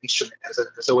teaching instrument,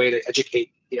 as a way to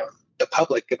educate the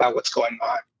public about what's going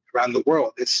on around the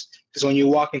world. It's because when you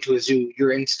walk into a zoo,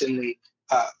 you're instantly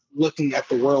looking at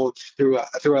the world through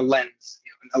a lens,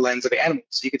 a lens of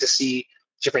animals. You get to see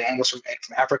different animals from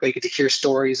Africa. You get to hear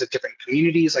stories of different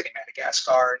communities, like in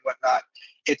Madagascar and whatnot.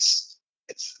 It's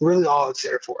It's really all it's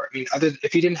there for. I mean, other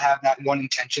if you didn't have that one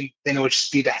intention, then it would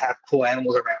just be to have cool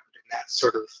animals around, and that's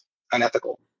sort of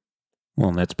unethical. Well,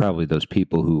 and that's probably those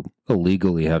people who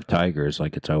illegally have tigers.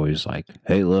 Like it's always like,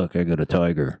 hey, look, I got a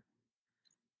tiger.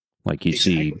 Like you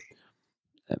see,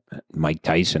 Exactly. Mike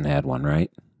Tyson had one,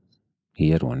 right? He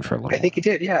had one for a I little think he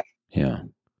while. did, yeah. Yeah.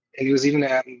 And he was even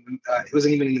it was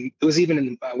even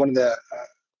in one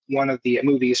of the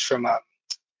movies from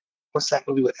what's that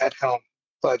movie with Ed Helm?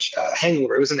 Fudge,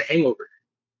 Hangover. It was in the Hangover.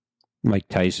 Mike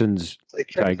Tyson's Like,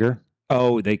 tiger.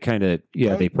 Oh, they kind of, yeah,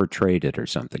 no, they portrayed it or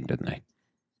something, didn't they?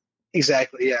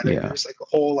 exactly, yeah. Yeah. There's like a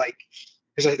whole like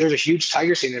there's a huge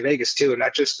tiger scene in Vegas too, and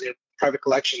not just private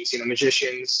collections.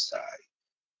 Magicians.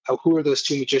 Who are those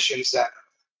two magicians that?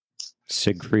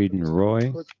 Siegfried and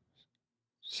Roy.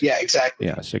 Yeah, exactly.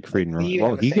 Yeah, Siegfried Like and they Roy. even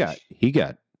Well, have a thing. he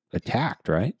got attacked,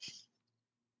 right?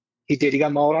 He did. He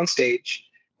got mauled on stage,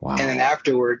 and then Wow.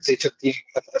 afterwards they took a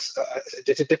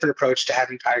different approach to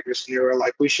having tigers, and they were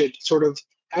like, we should sort of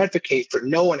advocate for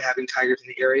no one having tigers in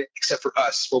the area except for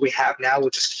us. What we have now, we'll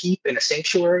just keep in a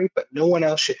sanctuary, but no one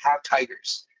else should have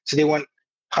tigers. So they went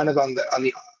kind of on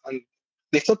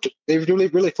they flipped. They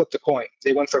really flipped the coin.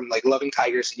 They went from like loving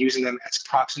tigers and using them as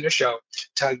props in their show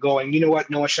to going, you know what,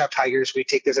 no one should have tigers. We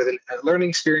take this as a learning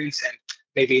experience, and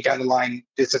maybe down the line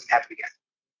this doesn't happen again.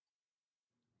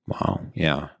 Wow.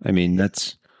 Yeah. I mean,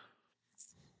 that's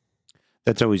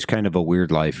always kind of a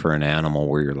weird life for an animal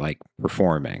where you're like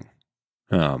performing.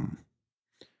 Um,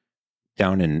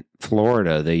 Down in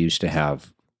Florida, they used to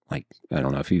have like, I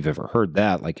don't know if you've ever heard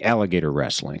that, like alligator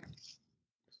wrestling.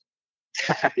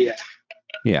 Yeah.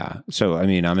 Yeah. So, I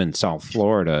mean, I'm in South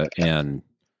Florida and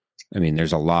I mean,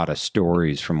 there's a lot of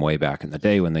stories from way back in the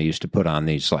day when they used to put on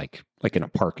these like in a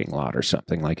parking lot or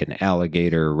something, like an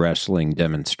alligator wrestling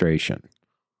demonstration.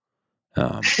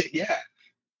 Um, Yeah.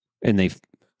 and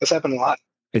This happened a lot.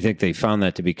 I think they found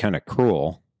that to be kind of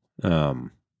cruel.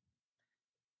 Um,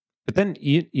 but then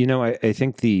I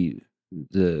think the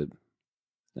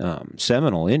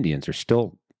Seminole Indians are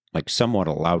still like somewhat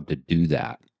allowed to do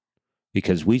that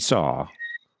because we saw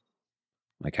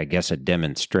like I guess a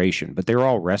demonstration, but they're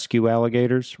all rescue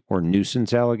alligators or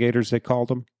nuisance alligators they called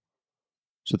them.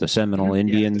 So the Seminole Yeah,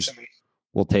 there's so Indians many.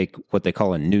 will take what they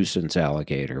call a nuisance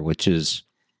alligator, which is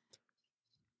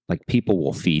like people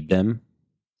will feed them.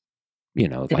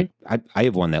 Mhm. Like I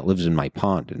have one that lives in my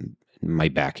pond in my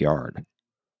backyard.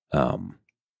 Um,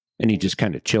 and he just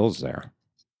kind of chills there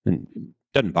and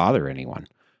doesn't bother anyone.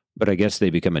 But I guess they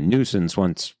become a nuisance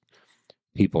once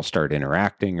people start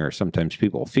interacting, or sometimes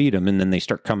people feed them, and then they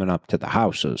start coming up to the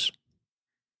houses,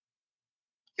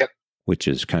 Yep, which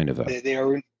is kind of a they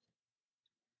are a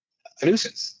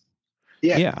nuisance.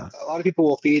 Yeah, yeah, a lot of people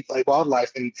will feed like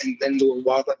wildlife, and then the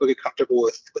wildlife will get comfortable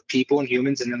with people and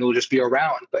humans, and then they'll just be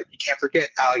around. But you can't forget,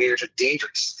 alligators are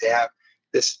dangerous. They have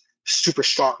this super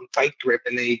strong fight grip,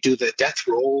 and they do the death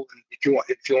roll. And if you want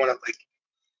to like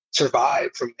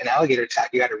survive from an alligator attack,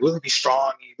 you got to really be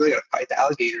strong. You really got to fight the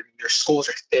alligator. Their skulls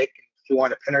are thick. And if you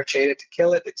want to penetrate it to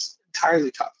kill it, it's entirely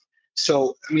tough.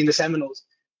 So, I mean, the Seminoles,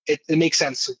 it makes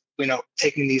sense,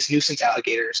 taking these nuisance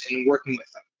alligators and working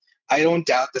with them. I don't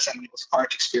doubt the Seminoles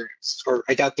aren't experienced, or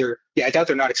I doubt they're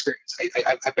not experienced.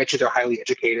 I bet you they're highly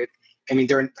educated. I mean,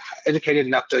 they're educated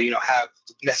enough to, have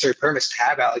necessary permits to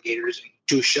have alligators and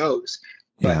do shows.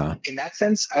 But yeah, in that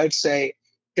sense, I would say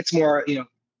it's more,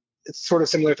 it's sort of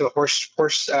similar to the horse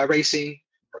racing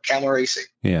or camel racing,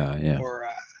 yeah. or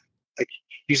like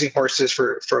using horses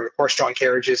for horse-drawn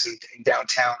carriages in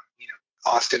downtown,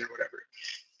 Austin or whatever.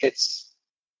 It's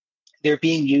They're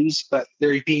being used, but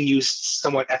they're being used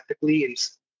somewhat ethically and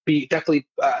be definitely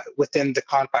within the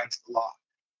confines of the law.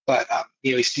 But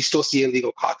you still see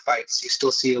illegal cockfights. You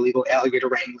still see illegal alligator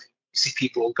wrangling. You see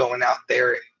people going out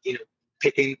there and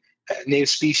picking native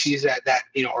species that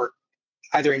are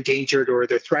either endangered or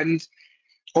they're threatened,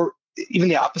 or even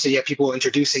the opposite. You have people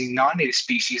introducing non-native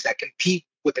species that compete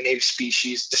with the native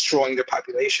species, destroying their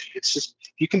population. It's just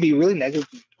you can be really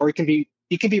negligent, or you can be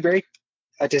very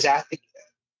disaster.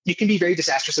 You can be very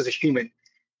disastrous as a human,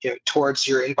 towards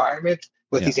your environment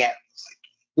with Yeah. these animals. Like,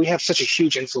 we have such a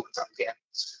huge influence on these animals.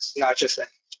 It's not just that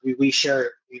we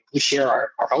share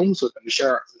our homes with them. We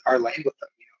share our land with them.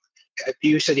 If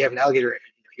you said you have an alligator in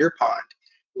your pond,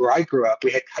 where I grew up,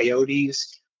 we had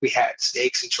coyotes, we had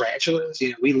snakes and tarantulas.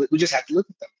 We just have to live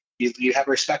with them. You have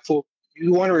a respectful.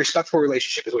 You want a respectful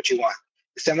relationship is what you want.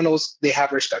 The Seminoles, they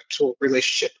have a respectful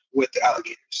relationship with the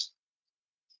alligators.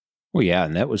 Well, yeah,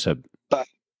 and But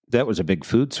that was a big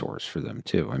food source for them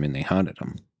too. I mean, they hunted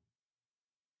them.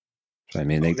 So, I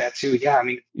mean, that too, yeah. I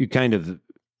mean, you kind of,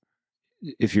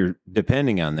 if you're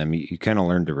depending on them, you kind of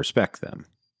learn to respect them.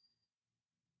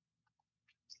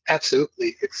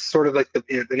 Absolutely. It's sort of like the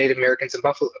Native Americans and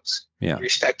buffaloes. Yeah. You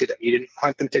respected them. You didn't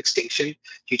hunt them to extinction.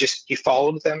 You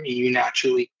followed them. You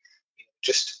naturally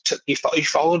just took, you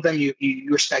followed them. You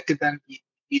respected them.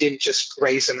 You didn't just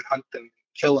raise them and hunt them,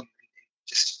 kill them, and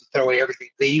just throw away everything.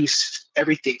 They used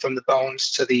everything from the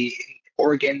bones to the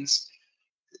organs,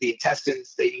 the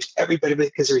intestines. They used everybody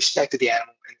because they respected the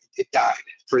animal and it died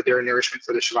for their nourishment,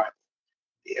 for their survival.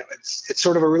 It's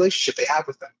sort of a relationship they have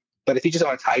with them. But if you just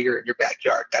own a tiger in your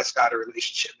backyard, that's not a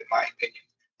relationship, in my opinion.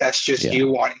 That's just Yeah.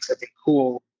 you wanting something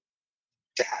cool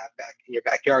to have back in your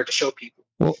backyard to show people.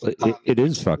 Well, it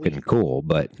is fucking cool,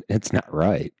 but it's not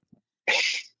right.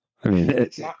 I mean,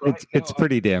 it's not right. It's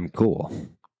pretty damn cool.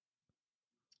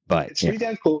 But it's pretty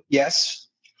damn cool. Yes.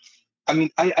 I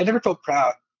mean, I never felt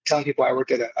proud telling people I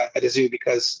worked at a zoo,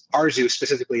 because our zoo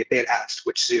specifically, if they had asked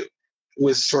which zoo,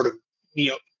 was sort of,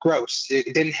 gross.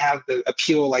 It didn't have the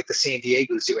appeal like the San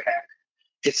Diego zoo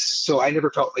had. So I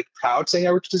never felt like proud saying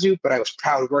I worked at the zoo, but I was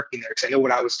proud working there because I know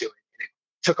what I was doing. And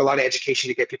it took a lot of education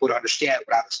to get people to understand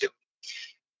what I was doing.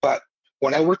 But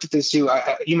when I worked at the zoo,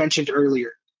 you mentioned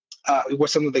earlier, what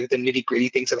some of the nitty gritty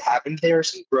things that happened there,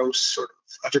 some gross sort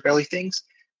of underbelly things.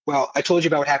 Well, I told you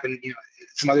about what happened,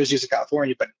 some other zoos in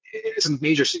California, but some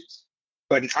major zoos.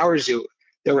 But in our zoo,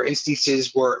 there were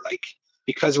instances where, like,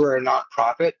 because we're a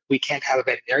nonprofit, we can't have a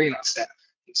veterinarian on staff.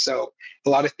 And so a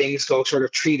lot of things go sort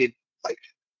of treated like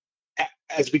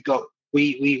as we go.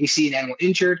 We see an animal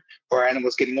injured or an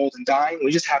animal's getting old and dying.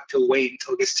 We just have to wait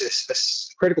until it gets to a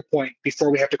critical point before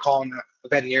we have to call in a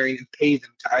veterinarian and pay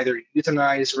them to either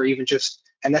euthanize or even just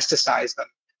anesthetize them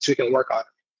so we can work on them.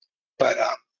 But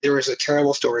there was a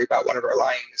terrible story about one of our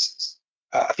lionesses,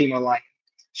 a female lion.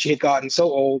 She had gotten so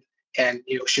old, and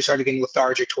she started getting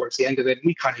lethargic towards the end of it, and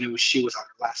we kind of knew she was on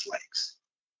her last legs.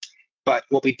 But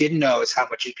what we didn't know is how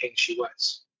much in pain she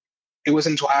was. It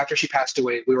wasn't until after she passed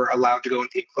away we were allowed to go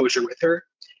into the enclosure with her,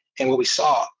 and what we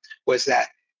saw was that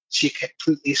she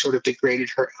completely sort of degraded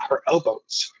her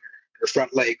elbows, her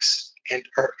front legs, and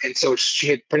so she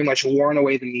had pretty much worn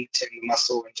away the meat and the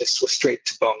muscle and just was straight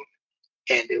to bone.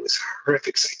 And it was a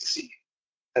horrific sight to see.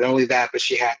 Not only that, but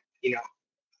she had,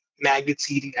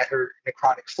 maggots eating at her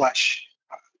necrotic flesh.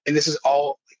 And this is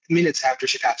all minutes after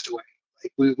she passed away.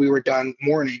 Like we were done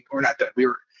mourning, or not done. We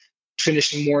were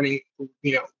finishing mourning,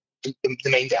 the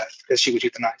main death, because she was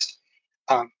euthanized.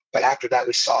 But after that,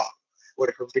 we saw what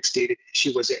a horrific state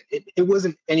she was in. It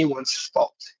wasn't anyone's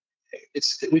fault.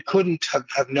 We couldn't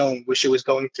have known what she was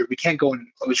going through. We can't go in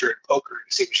an enclosure and poke her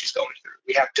and see what she's going through.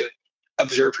 We have to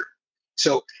observe her.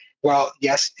 So while,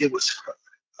 yes, it was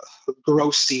a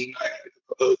gross scene,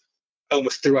 I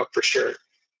almost threw up for sure.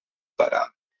 But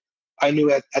I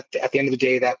knew at the end of the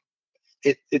day that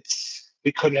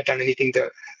we couldn't have done anything to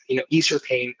ease her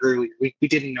pain earlier. We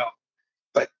didn't know.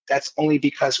 But that's only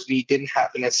because we didn't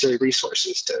have the necessary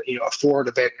resources to afford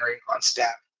a veterinarian on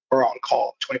staff or on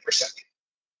call 24/7.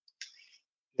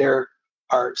 There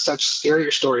are such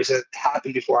scarier stories that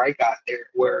happened before I got there,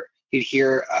 where you'd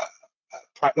hear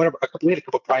we had a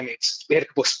couple of primates. We had a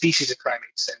couple of species of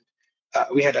primates, and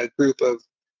we had a group of,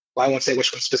 well, I won't say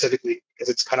which one specifically because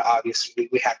it's kind of obvious.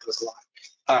 We had those a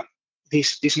lot.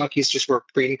 These monkeys just were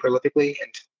breeding prolifically,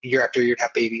 and year after year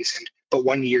have babies. But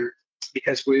one year,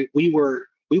 because we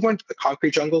weren't a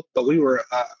concrete jungle, but we were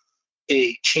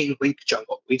a chain link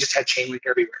jungle. We just had chain link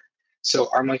everywhere. So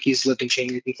our monkeys lived in chain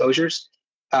link enclosures,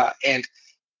 and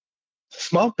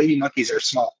small baby monkeys are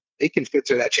small. They can fit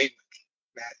through that chain link.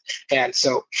 And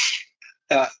so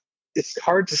it's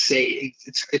hard to say,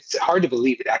 it's hard to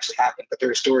believe it actually happened, but there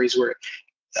are stories where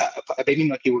a baby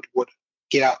monkey would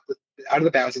get out of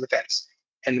the bounds of the fence,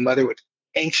 and the mother would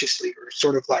anxiously or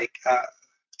sort of like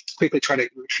quickly try to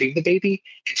retrieve the baby,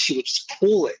 and she would just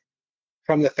pull it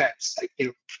from the fence, like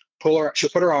she'll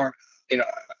put her arm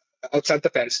outside the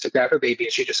fence to grab her baby,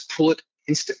 and she'd just pull it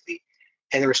instantly.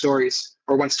 And there were stories,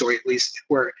 or one story at least,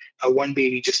 where one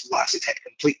baby just lost its head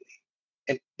completely.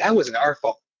 And that wasn't our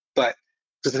fault, but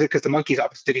because the monkeys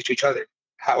obviously did it to each other.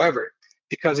 However,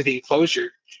 because of the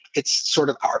enclosure, it's sort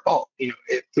of our fault.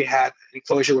 If we had an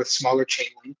enclosure with smaller chain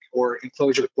link or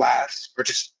enclosure with glass or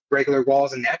just regular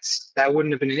walls and nets, that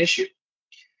wouldn't have been an issue.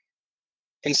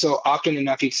 And so often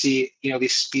enough, you'd see,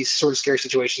 these sort of scary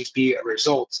situations be a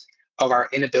result of our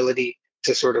inability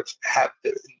to sort of have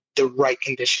the right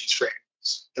conditions for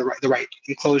animals, the right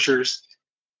enclosures,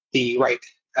 the right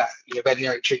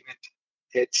veterinary treatment.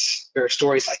 There are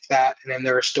stories like that, and then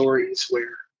there are stories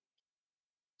where,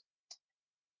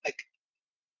 like,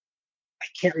 I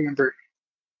can't remember.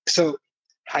 So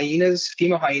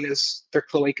female hyenas, their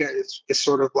cloaca is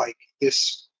sort of like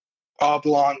this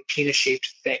oblong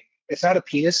penis-shaped thing. It's not a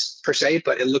penis per se,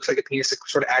 but it looks like a penis. It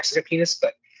sort of acts like a penis,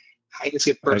 but hyenas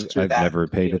get birth through I've that, never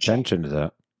paid attention to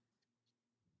that.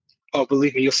 Oh,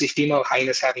 believe me, you'll see female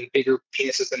hyenas having bigger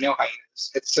penises than male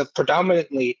hyenas. It's a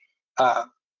predominantly uh,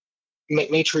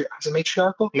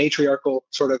 matriarchal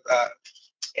sort of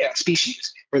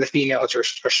species where the females are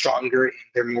stronger and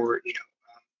they're more,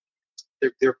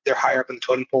 they're higher up in the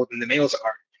totem pole than the males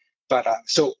are. But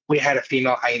so we had a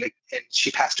female hyena and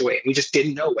she passed away, and we just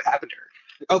didn't know what happened to her.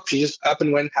 Oh, she just up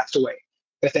and went and passed away.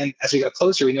 But then as we got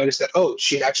closer, we noticed that, oh,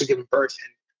 she had actually given birth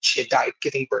and she had died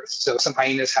giving birth. So some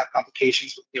hyenas have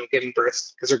complications with, giving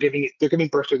birth because they're giving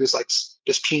birth to this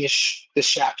penis, this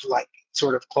shaft like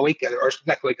sort of cloaca, or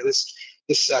not cloaca, this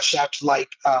shaft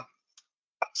like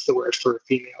what's the word for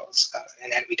females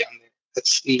anatomy down there?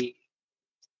 That's the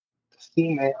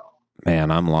female. Man,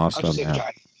 I'm I'll lost just on say that.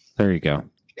 vagina. There you go.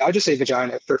 I'll just say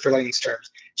vagina for layman's terms.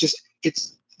 Just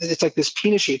it's like this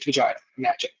penis-shaped vagina.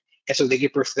 Imagine, and so they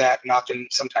give birth to that, and often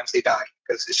sometimes they die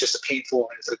because it's just a painful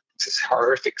and it's a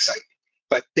horrific sight.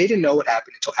 But they didn't know what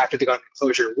happened until after they got an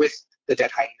enclosure with the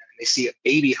dead hyena, and they see a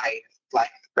baby hyena lying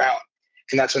on the ground,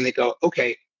 and that's when they go,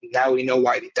 okay, now we know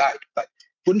why they died. But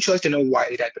wouldn't you like to know why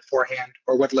they died beforehand,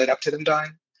 or what led up to them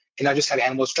dying? And not just have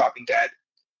animals dropping dead.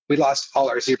 We lost all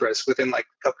our zebras within like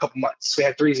a couple months. We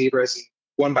had 3 zebras, and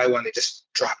one by one they just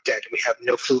dropped dead, and we have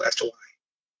no clue as to why.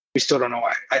 We still don't know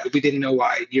why. We didn't know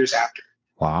why years after.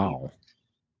 Wow.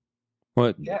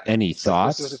 What? Yeah. Any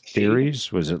thoughts, was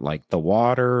theories? Was it like the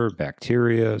water,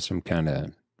 bacteria, some kind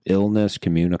of illness,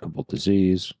 communicable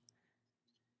disease?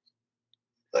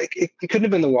 Like it couldn't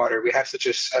have been the water. We have such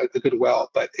a good well,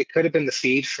 but it could have been the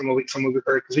feed from what we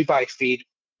heard, because we buy feed.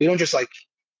 We don't just like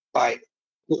buy.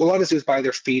 A lot of us do is buy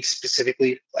their feed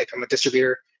specifically, like from a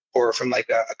distributor or from like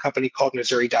a company called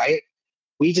Missouri Diet.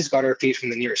 We just got our feed from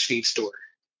the nearest feed store.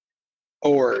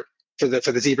 Or for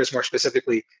the zebras more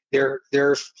specifically, their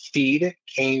feed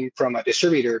came from a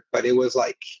distributor, but it was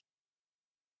like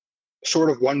sort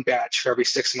of one batch for every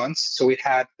 6 months. So we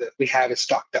have it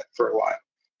stocked up for a while.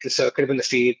 And so it could have been the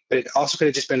feed, but it also could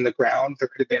have just been the ground. There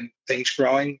could have been things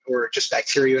growing or just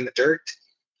bacteria in the dirt.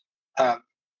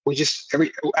 We just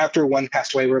after one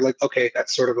passed away, we were like, okay,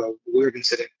 that's sort of a weird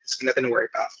incident. It's nothing to worry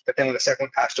about. But then when the second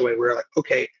one passed away, we were like,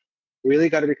 okay, really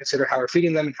got to reconsider how we're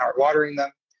feeding them and how we're watering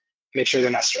them, make sure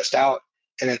they're not stressed out.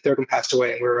 And then third one passed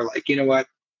away, and we were like, you know what?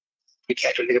 We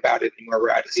can't do anything about it anymore. We're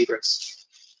out of zebras.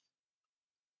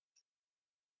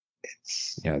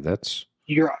 Yeah, that's.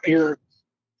 You're.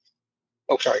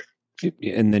 Oh, sorry.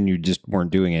 And then you just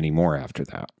weren't doing any more after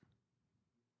that.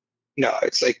 No,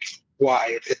 it's like,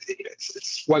 why?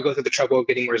 It's why go through the trouble of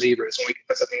getting more zebras when we can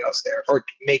put something else there, or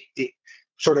make the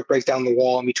sort of break down the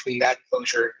wall in between that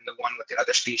enclosure and the one with the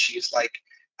other species, like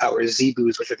our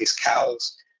zebus, which are these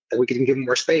cows, that we can give them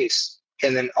more space.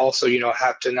 And then also,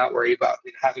 have to not worry about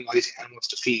having all these animals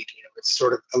to feed. It's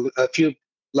sort of a few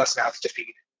less mouths to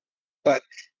feed. But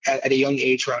at a young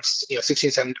age, around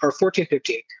 16, 17, or 14,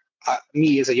 15,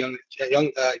 me as a young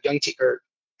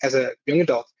as a young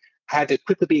adult, I had to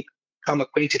quickly become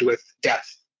acquainted with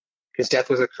death, because death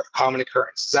was a common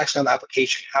occurrence. It's actually on the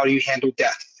application. How do you handle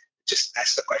death? Just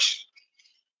that's the question.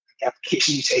 The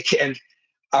application you take, and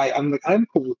I'm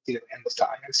cool with animals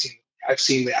dying. I've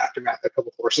seen the aftermath of a couple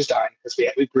of horses dying, because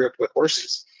we grew up with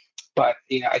horses, but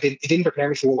it didn't prepare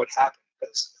me for what would happen,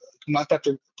 because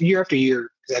year after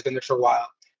year, because I've been there for a while,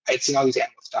 I had seen all these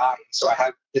animals die. So I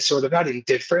have this sort of, not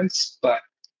indifference, but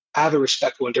I have a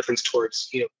respectful indifference towards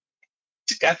to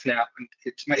death now. And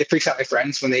it freaks out my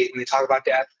friends when they talk about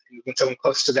death, and when someone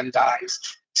close to them dies.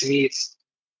 To me, it's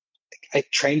I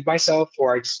trained myself,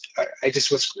 or I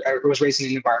was raised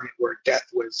in an environment where death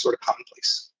was sort of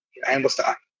commonplace. Animals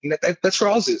die. And that's for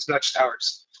all zoos, not just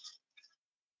ours.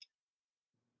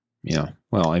 Yeah.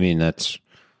 Well, I mean,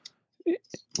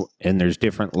 and there's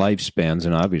different lifespans,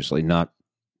 and obviously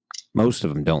most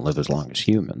of them don't live as long as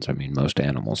humans. I mean, most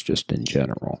animals just in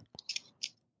general.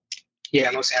 Yeah,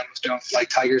 most animals don't. Like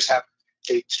tigers have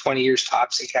 20 years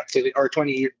tops in captivity, or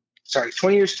 20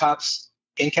 years tops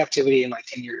in captivity, and like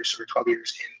 10 years or 12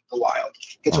 years in the wild.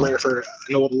 It's rare for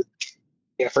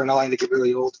an lion to get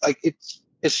really old. Like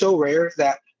it's so rare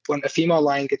that when a female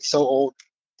lion gets so old,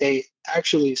 they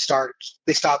actually stop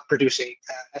producing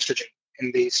estrogen,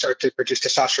 and they start to produce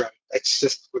testosterone. That's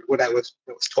just what I was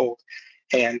told,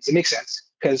 and it makes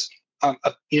sense, because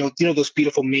those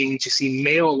beautiful manes you see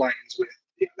male lions with,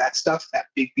 that stuff, that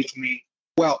big beautiful mane.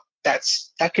 Well, that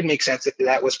could make sense if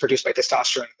that was produced by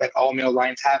testosterone, that all male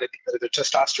lions have it because of their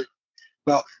testosterone.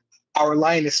 Well, our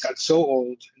lioness got so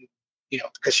old,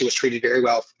 because she was treated very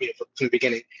well from the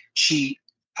beginning. She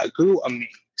grew a mane,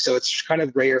 so it's kind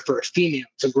of rare for a female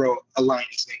to grow a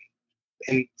lion's mane,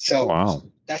 and so wow.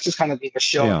 that's just kind of being a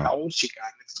show of Yeah. how old she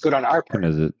got. It's good on our part.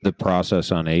 Kind of the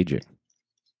process on aging.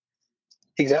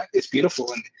 Exactly. It's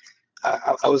beautiful. And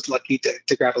I was lucky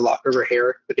to grab a lock of her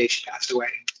hair the day she passed away.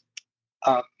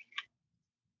 Um,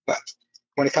 but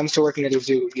when it comes to working at a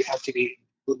zoo, you have to be,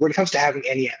 when it comes to having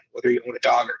any animal, whether you own a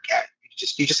dog or a cat,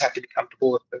 you just have to be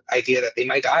comfortable with the idea that they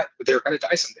might die, but they're going to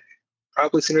die someday,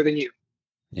 probably sooner than you.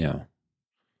 Yeah.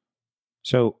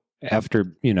 So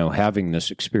after, having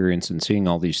this experience and seeing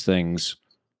all these things,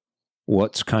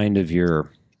 what's kind of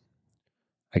your,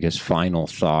 I guess, final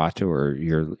thought or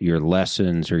your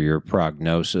lessons or your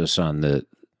prognosis on the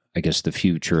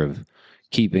future of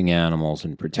keeping animals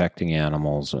and protecting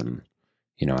animals and,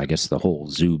 I guess the whole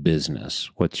zoo business?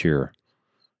 What's your,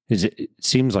 it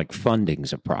seems like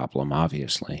funding's a problem,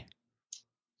 obviously.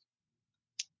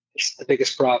 It's the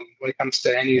biggest problem when it comes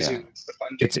to any zoo. It's the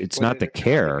funding. It's not the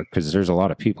care, because there's a lot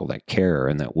of people that care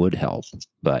and that would help,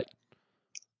 but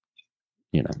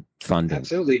funding.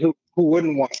 Absolutely. Who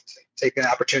wouldn't want to take an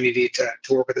opportunity to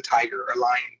work with a tiger or a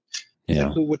lion? Yeah.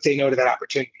 And who would say no to that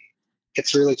opportunity?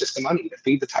 It's really just the money to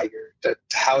feed the tiger, to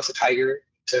house the tiger,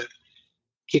 to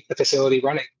keep the facility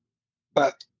running.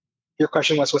 But your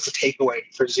question was, what's the takeaway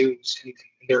for zoos and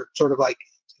their sort of like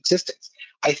existence?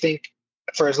 I think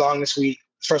for as long as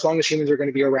humans are going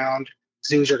to be around,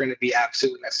 zoos are going to be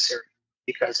absolutely necessary,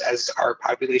 because as our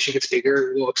population gets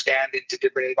bigger, we'll expand into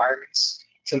different environments,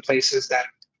 some places that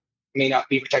may not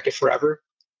be protected forever,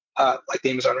 like the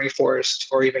Amazon rainforest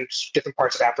or even different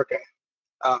parts of Africa.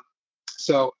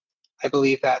 So I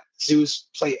believe that zoos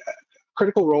play a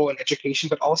critical role in education,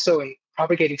 but also in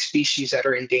propagating species that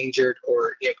are endangered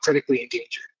or critically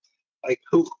endangered.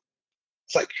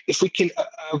 If we can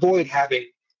avoid having,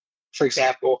 for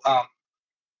example, trying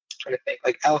to think,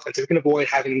 like elephants, if we can avoid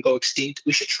having them go extinct,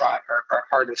 we should try our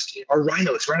hardest. Or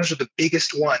rhinos. Rhinos are the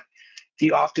biggest one.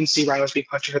 You often see rhinos being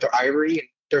hunted for their ivory, and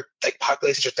their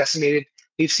populations are decimated.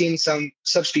 We've seen some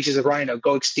subspecies of rhino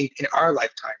go extinct in our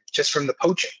lifetime just from the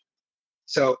poaching.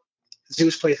 So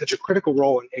zoos play such a critical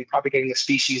role in propagating the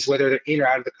species, whether they're in or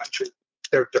out of the country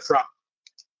they're from.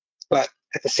 But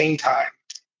at the same time,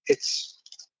 it's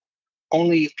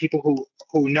only people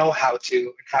who know how to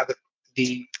and have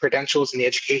the credentials and the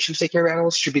education to take care of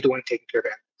animals should be the one taking care of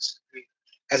animals. I mean,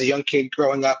 as a young kid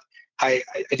growing up, I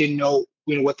didn't know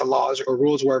what the laws or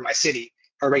rules were in my city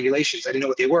or regulations. I didn't know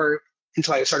what they were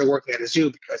until I started working at a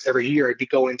zoo, because every year I'd be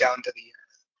going down to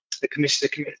the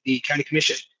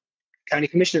county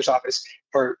commissioner's office,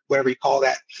 or whatever you call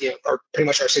that, or pretty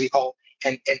much our city hall,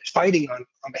 and fighting on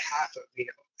behalf of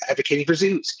advocating for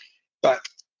zoos. But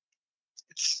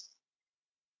it's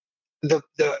the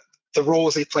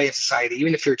roles they play in society.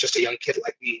 Even if you're just a young kid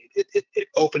like me, it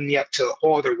opened me up to a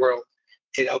whole other world.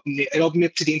 It opened me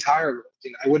up to the entire world.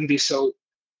 I wouldn't be so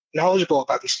knowledgeable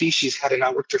about these species had I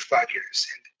not worked for 5 years.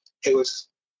 And it was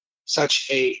such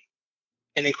an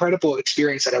incredible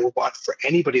experience that I would want for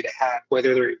anybody to have,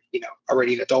 whether they're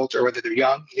already an adult or whether they're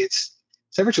young. It's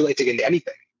never too late to get into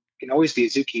anything. You can always be a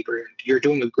zookeeper, and you're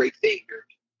doing a great thing.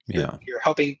 You're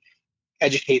helping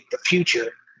educate the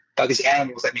future about these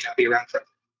animals that may not be around forever.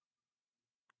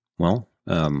 Well,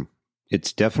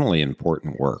 it's definitely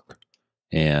important work,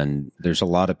 and there's a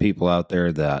lot of people out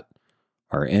there that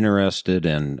are interested,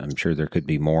 and I'm sure there could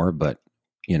be more, but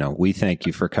we thank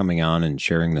you for coming on and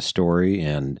sharing the story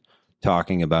and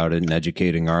talking about it and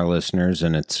educating our listeners.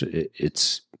 And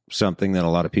it's something that a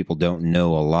lot of people don't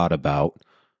know a lot about,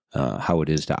 how it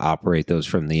is to operate those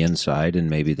from the inside, and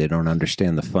maybe they don't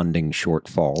understand the funding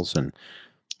shortfalls. And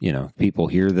people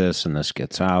hear this and this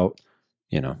gets out,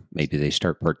 maybe they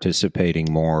start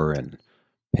participating more and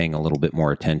paying a little bit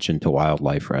more attention to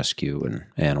wildlife rescue and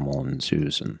animal and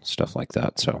zoos and stuff like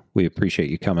that. So we appreciate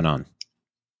you coming on.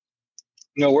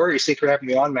 No worries. Thanks for having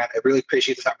me on, Matt. I really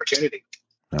appreciate this opportunity.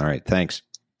 All right. Thanks.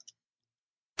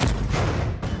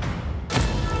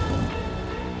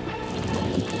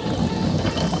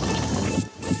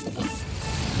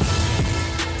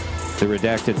 The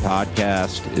Redacted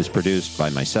Podcast is produced by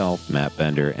myself, Matt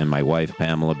Bender, and my wife,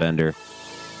 Pamela Bender.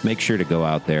 Make sure to go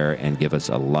out there and give us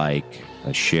a like,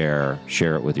 a share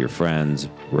it with your friends,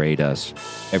 rate us.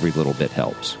 Every little bit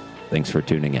helps. Thanks for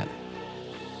tuning in.